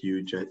not been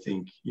huge. I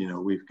think,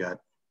 we've got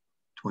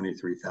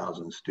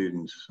 23,000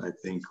 students. I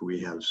think we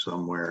have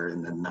somewhere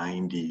in the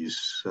 90s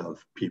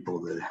of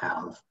people that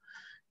have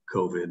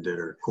COVID that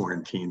are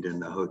quarantined in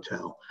the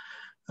hotel.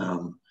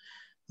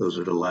 Those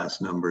are the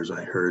last numbers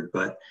I heard,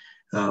 but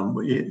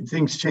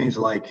things changed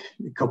like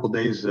a couple of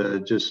days,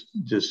 just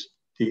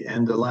the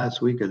end of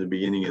last week or the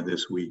beginning of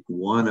this week.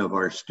 One of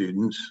our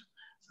students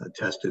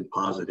tested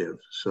positive.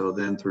 So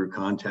then through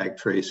contact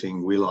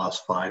tracing, we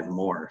lost 5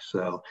 more.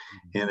 So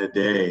in a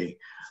day,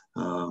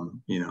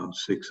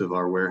 6 of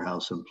our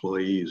warehouse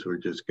employees were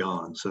just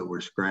gone. So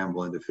we're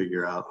scrambling to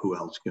figure out who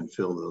else can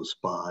fill those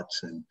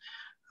spots and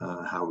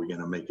how we're going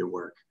to make it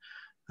work.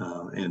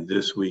 And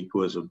this week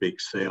was a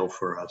big sale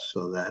for us,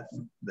 so that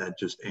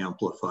just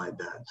amplified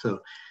that.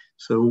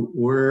 So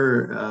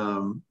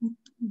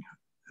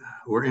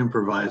we're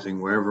improvising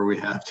wherever we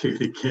have to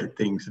get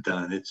things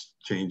done. It's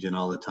changing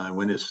all the time.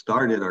 When it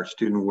started, our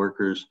student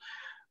workers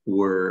we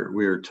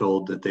were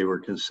told that they were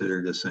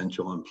considered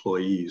essential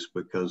employees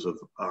because of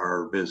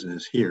our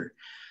business here.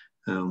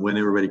 When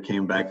everybody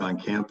came back on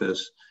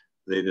campus,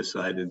 they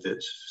decided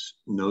that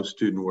no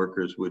student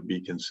workers would be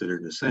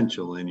considered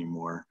essential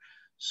anymore.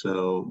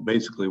 So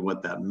basically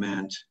what that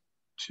meant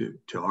to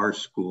our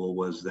school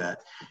was that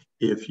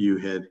if you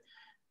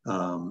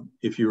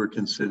were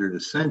considered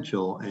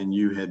essential and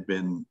you had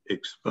been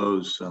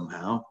exposed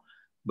somehow,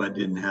 but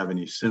didn't have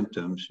any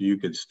symptoms, you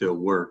could still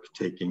work,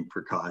 taking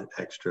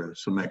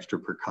some extra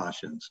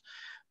precautions.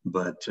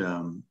 But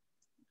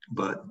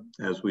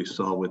as we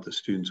saw with the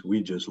students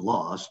we just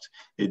lost,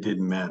 it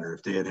didn't matter.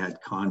 If they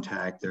had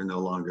contact, they're no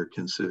longer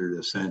considered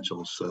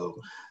essential. So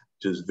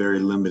just very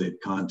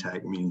limited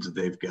contact means that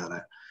they've got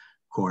to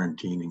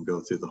quarantine and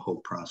go through the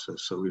whole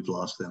process. So we've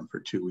lost them for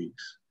 2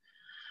 weeks.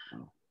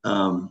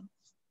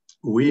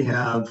 We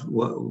have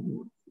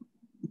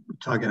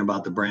talking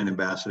about the brand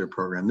ambassador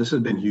program. This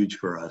has been huge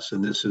for us,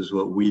 and this is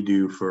what we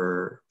do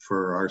for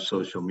our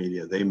social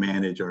media. They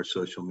manage our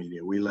social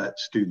media. We let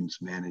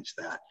students manage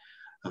that.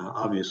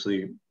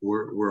 Obviously,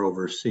 we're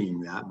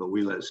overseeing that, but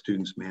we let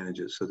students manage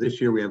it. So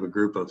this year we have a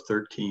group of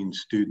 13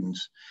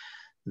 students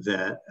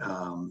that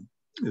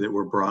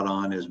were brought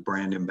on as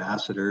brand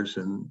ambassadors,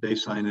 and they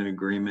sign an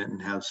agreement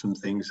and have some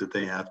things that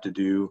they have to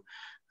do.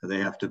 They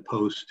have to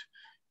post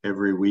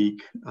every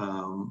week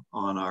on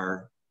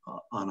our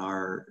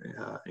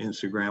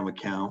Instagram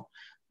account.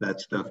 That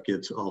stuff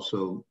gets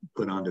also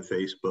put onto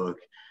Facebook,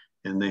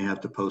 and they have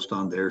to post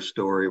on their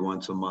story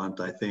once a month,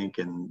 I think,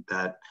 and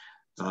that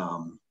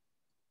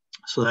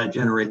so that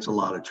generates a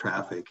lot of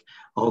traffic.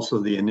 Also,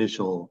 the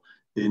initial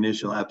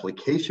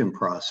application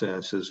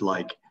process is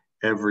like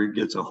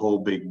gets a whole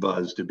big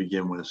buzz to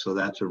begin with. So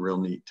that's a real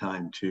neat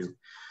time too.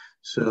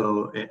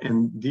 So,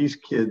 and these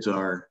kids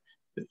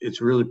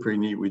it's really pretty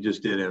neat. We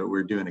just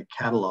we're doing a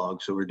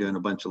catalog. So we're doing a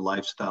bunch of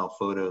lifestyle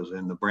photos,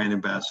 and the brand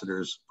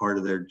ambassadors, part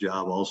of their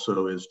job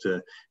also is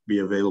to be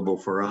available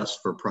for us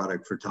for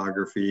product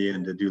photography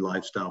and to do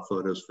lifestyle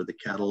photos for the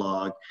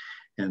catalog.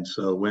 And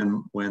so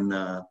when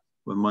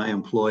my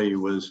employee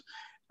was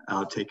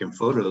out taking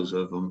photos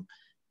of them,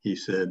 he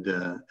said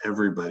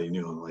everybody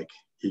knew him. Like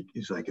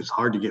he's like, it's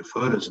hard to get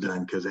photos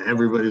done because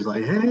everybody's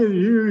like, hey,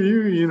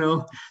 you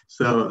know.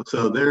 So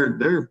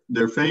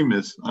they're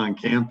famous on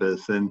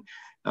campus, and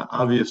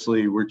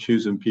obviously we're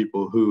choosing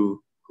people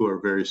who are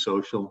very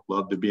social,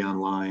 love to be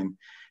online,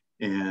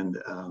 and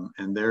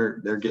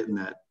they're getting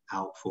that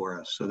out for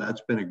us. So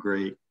that's been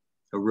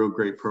a real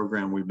great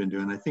program we've been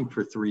doing, I think,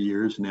 for 3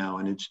 years now,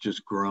 and it's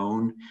just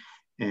grown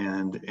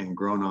and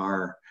grown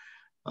our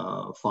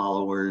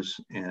followers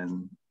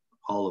and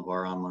all of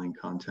our online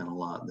content a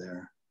lot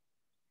there.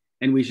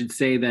 And we should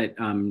say that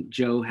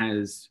Joe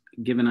has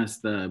given us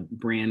the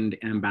brand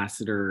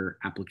ambassador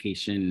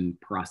application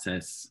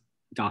process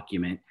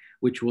document,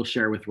 which we'll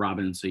share with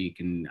Robin so you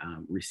can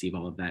receive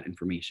all of that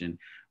information.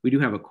 We do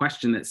have a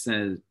question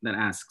that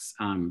asks,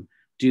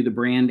 do the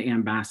brand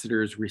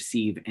ambassadors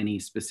receive any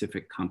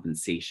specific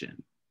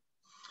compensation?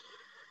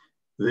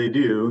 They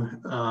do.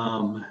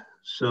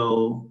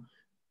 So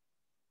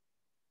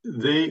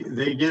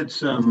They get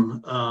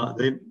some,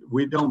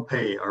 we don't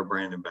pay our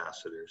brand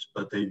ambassadors,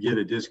 but they get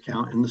a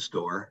discount in the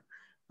store.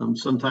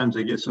 Sometimes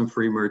they get some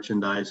free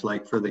merchandise,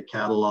 like for the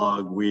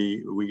catalog,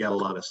 we got a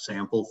lot of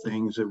sample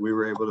things that we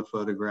were able to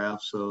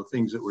photograph. So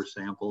things that were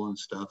sample and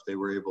stuff, they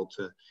were able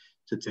to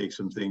take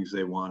some things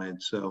they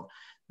wanted. So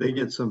they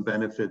get some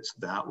benefits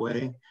that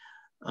way.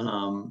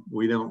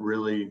 We don't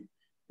really,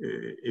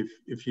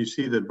 if you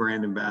see the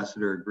brand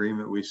ambassador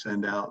agreement we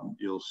send out,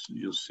 you'll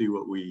see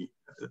what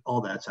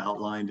all that's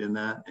outlined in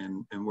that,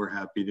 and we're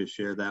happy to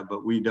share that,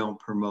 but we don't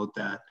promote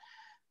that.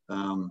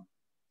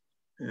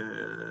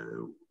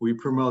 We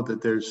promote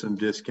that there's some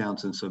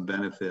discounts and some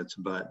benefits,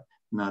 but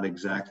not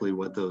exactly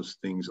what those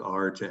things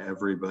are to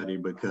everybody,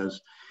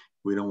 because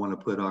we don't want to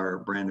put our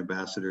brand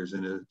ambassadors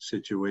in a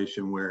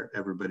situation where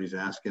everybody's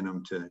asking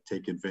them to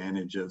take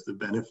advantage of the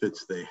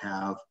benefits they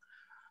have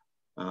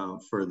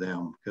for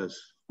them, because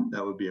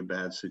that would be a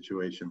bad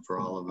situation for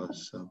all of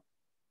us. So.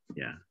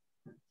 Yeah,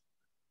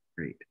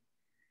 great.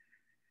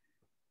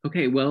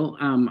 Okay, well,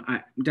 I'm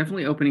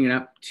definitely opening it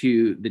up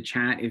to the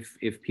chat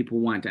if people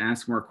want to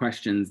ask more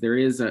questions. There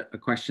is a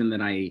question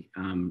that I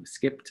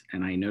skipped,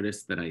 and I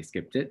noticed that I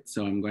skipped it,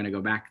 so I'm going to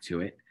go back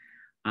to it.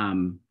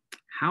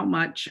 How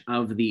much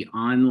of the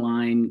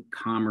online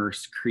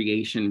commerce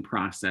creation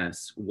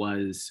process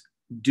was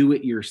do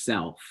it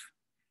yourself,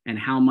 and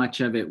how much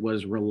of it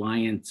was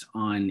reliant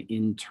on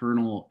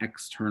internal,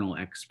 external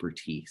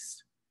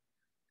expertise?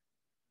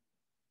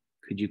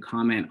 Could you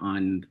comment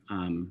on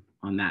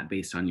that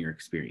based on your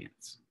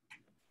experience?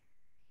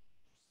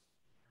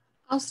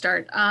 I'll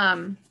start.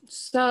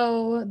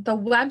 So the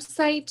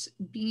website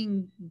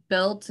being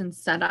built and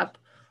set up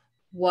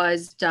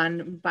was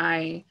done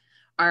by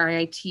our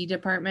IT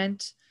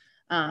department.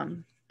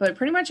 But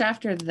pretty much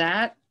after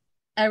that,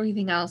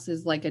 everything else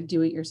is like a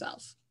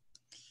do-it-yourself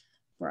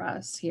for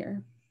us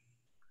here.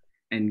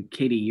 And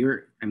Katie,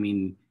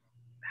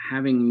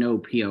 having no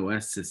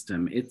POS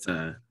system, it's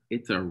a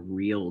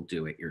real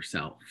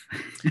do-it-yourself.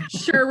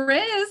 Sure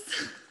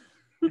is.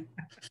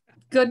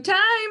 Good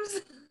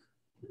times.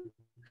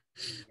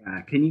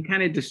 Can you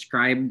kind of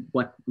describe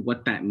what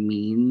that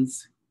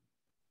means?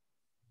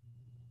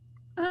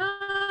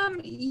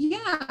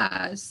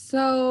 Yeah,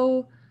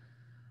 so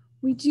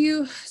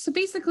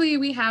basically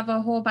we have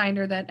a whole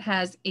binder that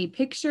has a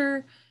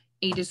picture,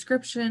 a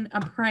description,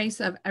 a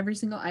price of every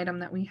single item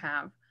that we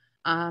have.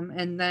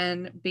 And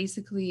then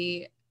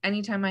basically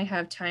anytime I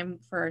have time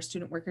for our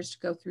student workers to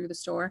go through the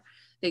store,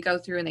 they go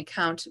through and they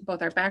count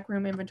both our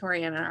backroom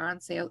inventory and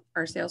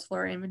our sales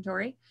floor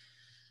inventory.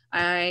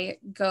 I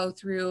go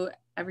through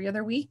every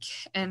other week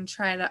and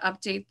try to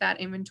update that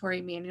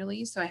inventory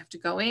manually. So I have to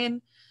go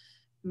in,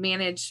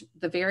 manage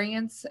the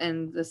variants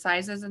and the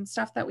sizes and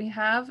stuff that we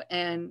have,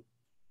 and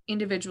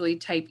individually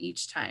type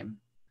each time.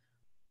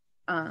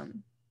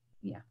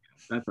 Yeah.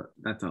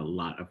 That's a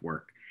lot of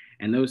work.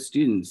 And those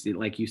students,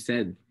 like you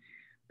said,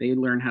 they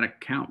learn how to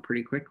count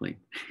pretty quickly.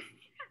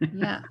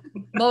 Yeah,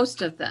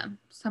 most of them.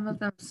 Some of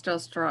them still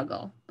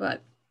struggle,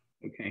 but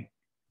okay,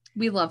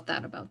 we love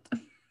that about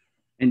them.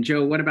 And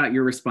Joe, what about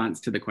your response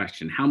to the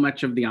question? How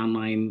much of the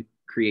online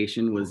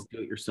creation was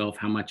do-it-yourself?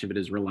 How much of it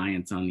is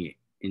reliance on the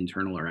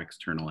internal or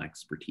external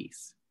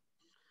expertise?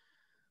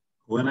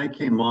 When I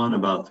came on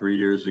about 3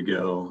 years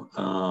ago,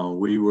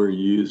 we were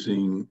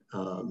using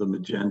the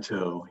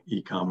Magento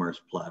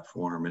e-commerce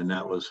platform, and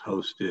that was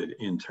hosted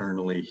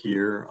internally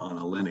here on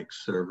a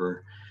Linux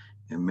server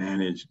and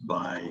managed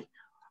by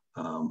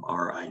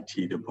our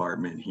IT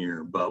department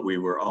here. But we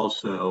were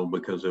also,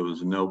 because there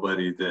was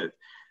nobody that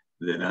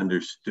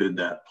understood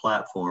that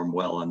platform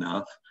well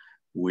enough,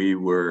 we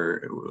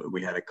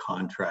had a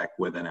contract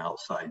with an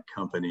outside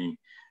company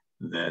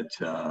that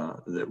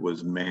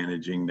was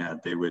managing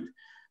that. They would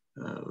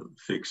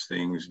fix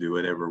things, do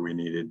whatever we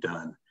needed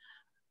done.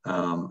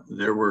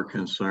 There were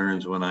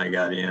concerns when I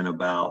got in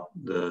about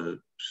the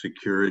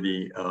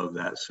security of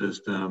that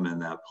system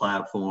and that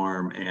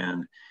platform,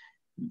 and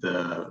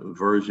the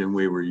version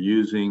we were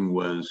using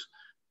was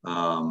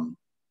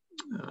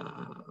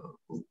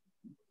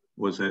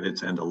at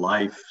its end of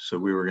life, so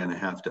we were going to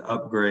have to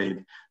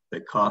upgrade.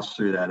 The cost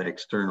through that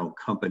external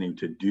company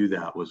to do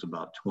that was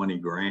about 20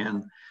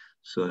 grand.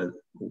 So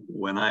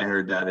when I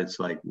heard that, it's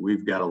like,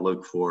 we've got to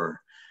look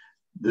for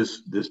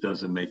this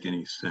doesn't make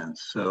any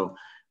sense. So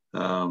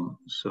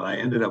I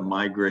ended up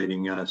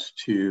migrating us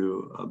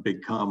to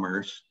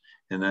BigCommerce,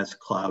 and that's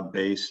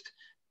cloud-based.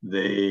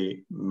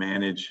 They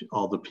manage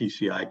all the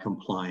PCI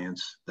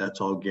compliance. That's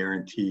all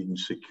guaranteed and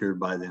secured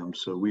by them,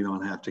 so we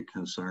don't have to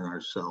concern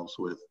ourselves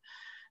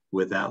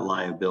with that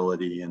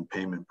liability and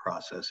payment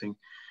processing.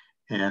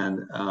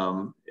 And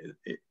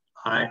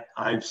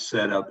I've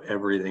set up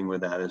everything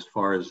with that, as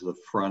far as the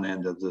front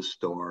end of the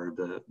store,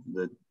 the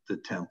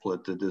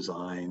template, the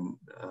design,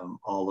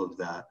 all of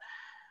that.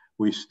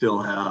 We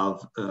still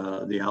have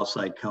the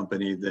outside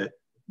company that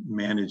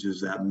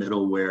manages that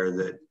middleware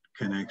that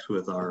connects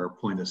with our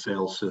point of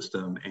sale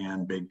system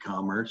and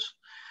BigCommerce.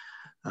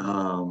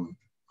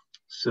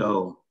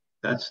 So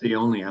that's the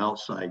only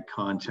outside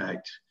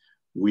contact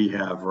we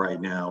have right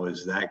now,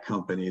 is that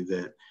company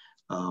that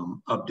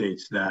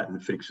updates that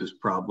and fixes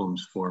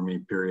problems for me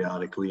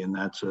periodically. And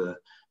that's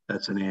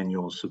an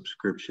annual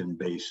subscription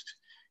based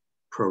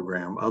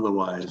program.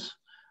 Otherwise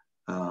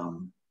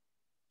I'm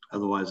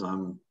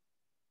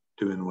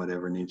doing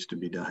whatever needs to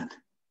be done.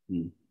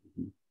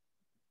 Mm-hmm.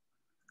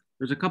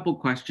 There's a couple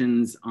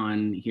questions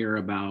on here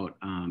about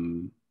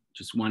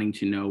just wanting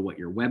to know what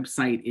your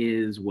website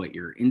is, what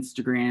your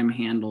Instagram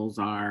handles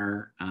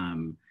are.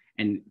 And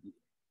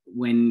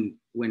when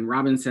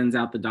Robin sends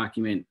out the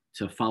document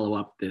to follow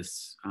up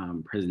this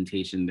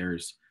presentation,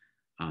 there's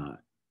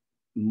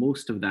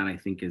most of that I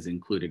think is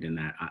included in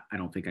that. I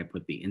don't think I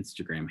put the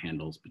Instagram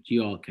handles, but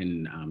you all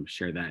can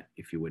share that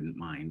if you wouldn't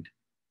mind.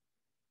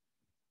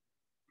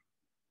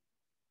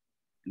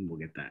 And we'll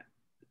get that.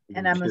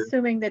 And I'm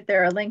assuming that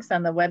there are links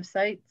on the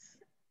websites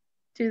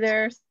to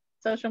their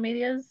social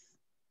medias?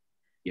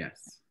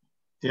 Yes.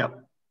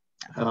 Yep.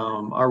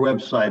 Our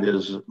website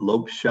is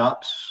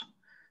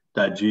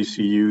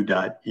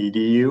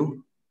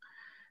lopeshops.gcu.edu,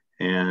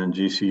 and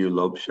GCU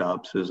Lope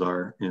Shops is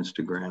our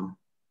Instagram.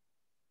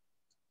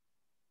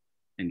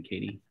 And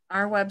Katie?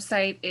 Our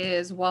website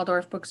is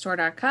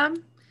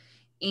waldorfbookstore.com,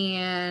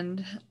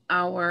 and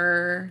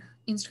our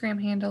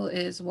Instagram handle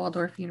is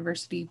Waldorf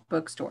University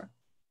Bookstore.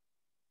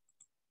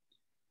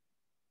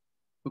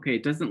 Okay,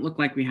 it doesn't look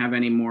like we have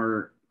any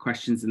more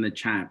questions in the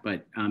chat,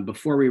 but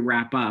before we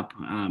wrap up,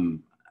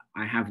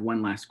 I have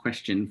one last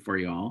question for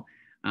you all.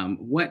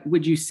 What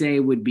would you say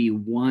would be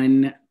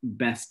one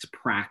best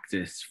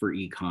practice for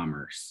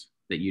e-commerce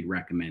that you'd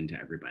recommend to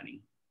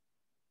everybody?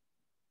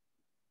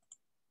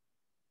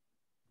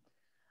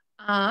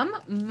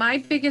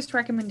 My biggest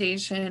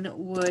recommendation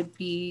would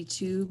be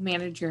to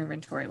manage your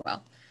inventory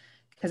well,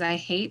 because I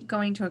hate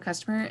going to a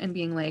customer and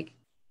being like,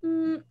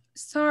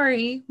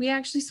 sorry, we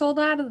actually sold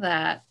out of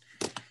that.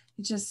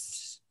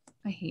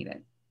 I hate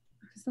it,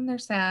 because then they're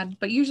sad,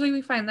 but usually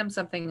we find them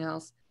something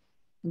else.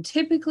 And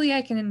typically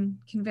I can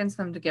convince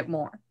them to get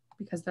more,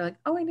 because they're like,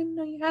 oh, I didn't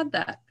know you had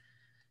that,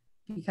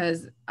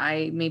 because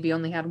I maybe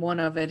only had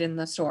one of it in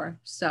the store.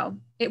 So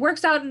it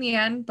works out in the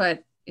end,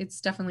 but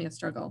it's definitely a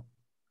struggle.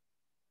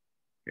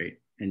 Great.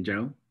 And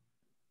Joe?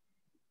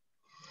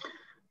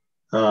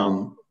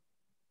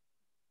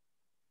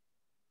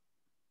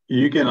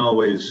 You can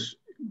always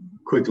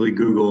quickly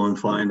Google and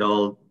find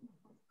a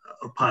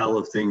pile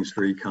of things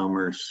for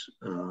e-commerce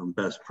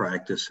best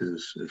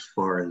practices as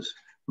far as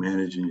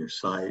managing your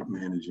site,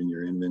 managing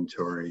your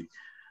inventory,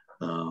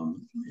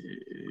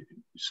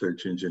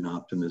 search engine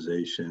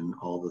optimization,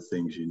 all the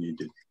things you need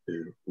to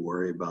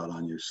worry about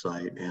on your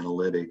site,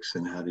 analytics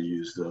and how to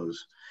use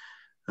those.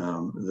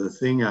 The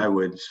thing I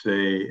would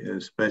say,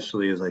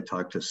 especially as I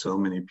talk to so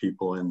many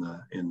people in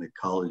the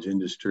college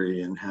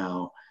industry and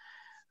how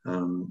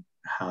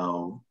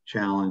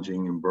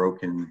challenging and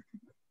broken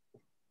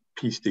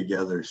pieced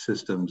together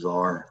systems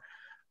are,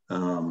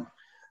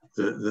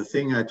 the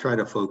thing I try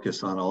to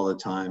focus on all the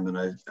time, and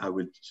I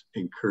would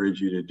encourage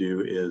you to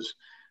do, is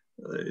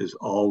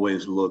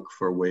always look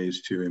for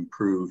ways to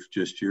improve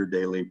just your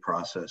daily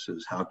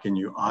processes. How can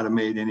you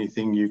automate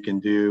anything you can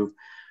do?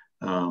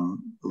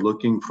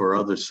 Looking for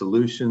other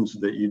solutions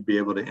that you'd be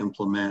able to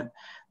implement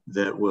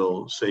that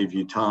will save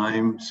you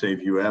time,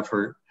 save you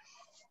effort.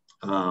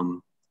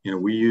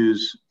 We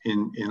use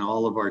in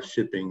all of our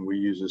shipping, we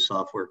use a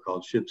software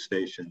called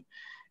ShipStation.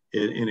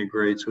 It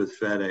integrates with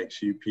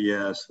FedEx,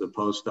 UPS, the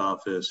post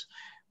office.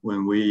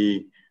 When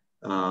we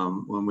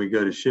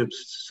go to ship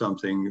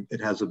something,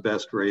 it has a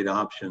best rate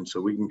option,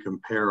 so we can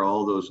compare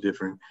all the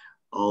different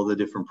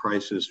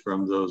prices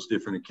from those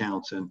different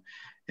accounts.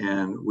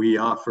 And we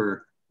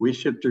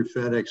ship through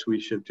FedEx,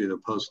 we ship through the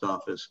post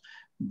office,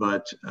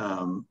 but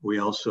we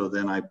also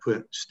I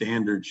put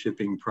standard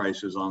shipping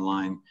prices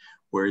online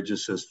where it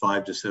just says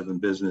 5 to 7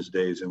 business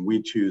days, and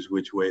we choose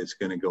which way it's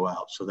going to go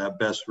out. So that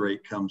best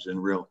rate comes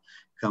in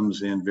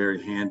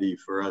very handy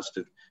for us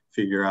to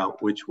figure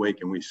out which way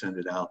can we send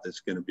it out that's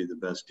going to be the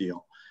best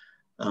deal.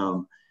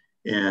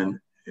 And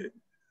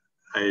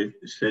I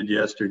said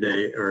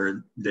yesterday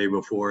or day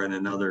before in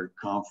another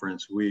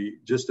conference,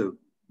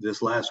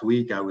 this last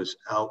week I was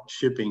out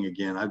shipping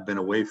again. I've been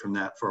away from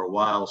that for a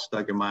while,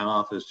 stuck in my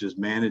office just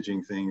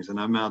managing things,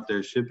 and I'm out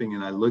there shipping,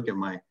 and I look at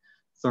my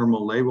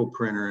thermal label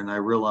printer and I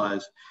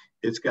realize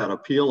it's got a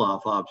peel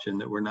off option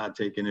that we're not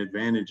taking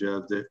advantage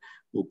of, that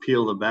will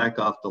peel the back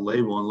off the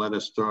label and let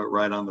us throw it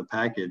right on the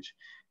package.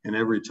 And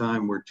every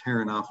time we're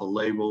tearing off a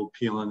label,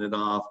 peeling it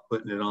off,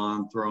 putting it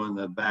on, throwing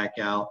the back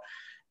out,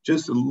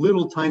 just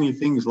little tiny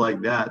things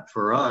like that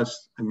for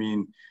us. I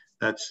mean,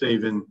 that's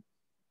saving,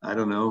 I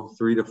don't know,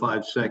 3 to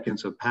 5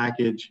 seconds a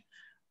package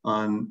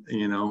on,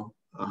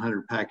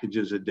 100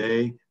 packages a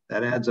day.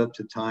 That adds up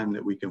to time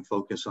that we can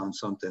focus on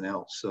something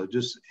else. So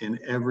just in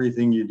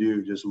everything you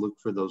do, just look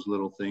for those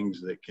little things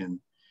that can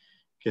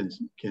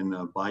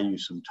buy you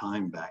some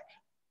time back.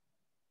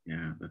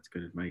 Yeah, that's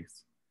good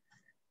advice.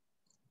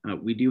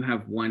 We do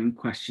have one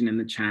question in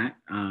the chat.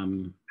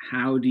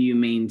 How do you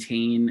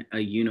maintain a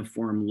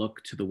uniform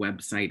look to the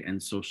website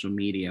and social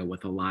media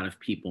with a lot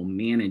of people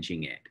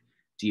managing it?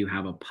 Do you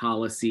have a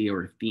policy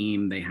or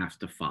theme they have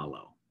to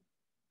follow?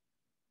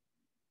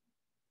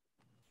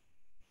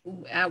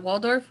 At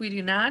Waldorf, we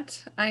do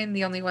not. I am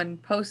the only one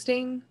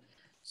posting,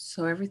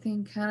 so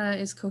everything kind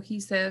of is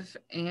cohesive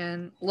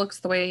and looks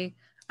the way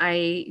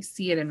I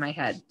see it in my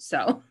head.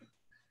 So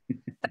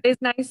that is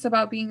nice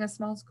about being a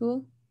small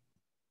school.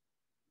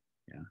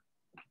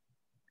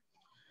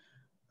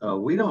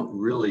 We don't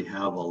really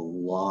have a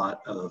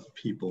lot of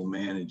people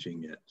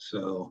managing it.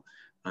 So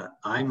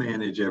I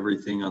manage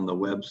everything on the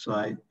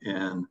website,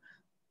 and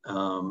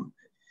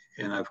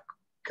I've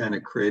kind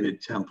of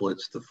created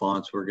templates, the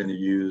fonts we're going to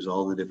use,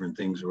 all the different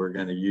things we're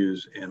going to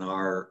use, and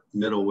our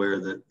middleware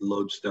that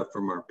loads stuff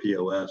from our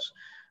POS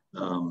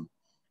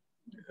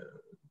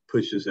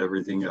pushes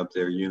everything up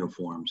there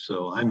uniform.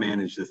 So I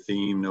manage the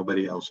theme.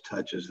 Nobody else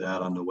touches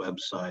that on the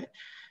website.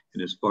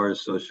 And as far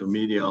as social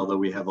media, although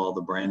we have all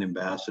the brand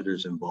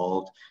ambassadors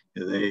involved,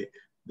 they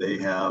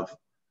have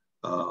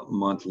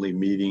monthly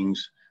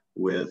meetings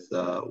with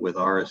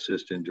our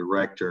assistant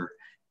director,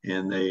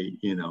 and they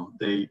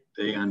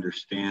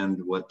understand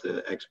what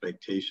the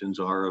expectations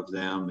are of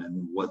them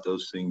and what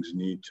those things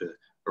need to,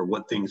 or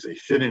what things they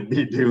shouldn't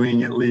be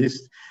doing at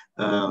least,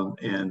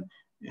 and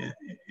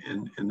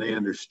they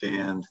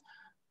understand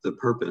the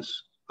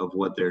purpose of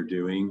what they're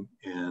doing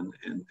and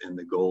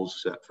the goals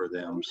set for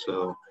them.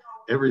 So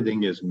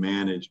everything is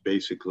managed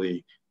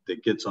basically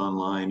that gets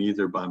online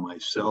either by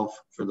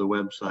myself for the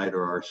website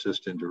or our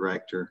assistant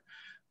director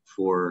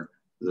for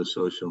the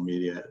social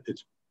media.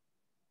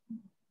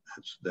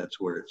 That's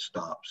where it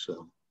stops.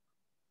 So.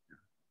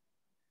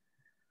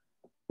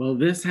 Well,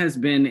 this has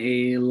been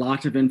a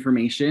lot of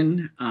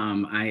information.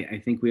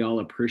 I think we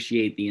all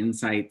appreciate the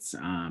insights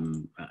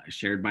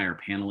shared by our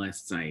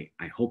panelists.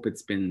 I hope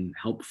it's been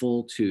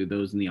helpful to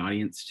those in the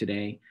audience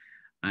today.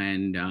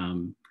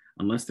 And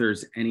unless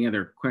there's any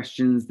other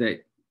questions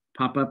that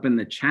pop up in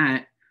the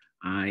chat,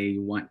 I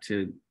want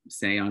to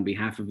say on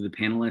behalf of the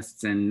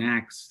panelists and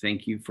NACS,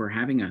 thank you for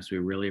having us. We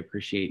really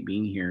appreciate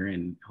being here,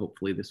 and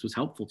hopefully this was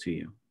helpful to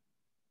you.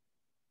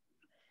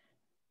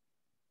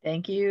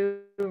 Thank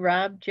you,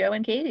 Rob, Joe,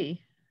 and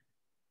Katie.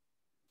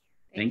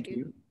 Thank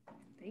you.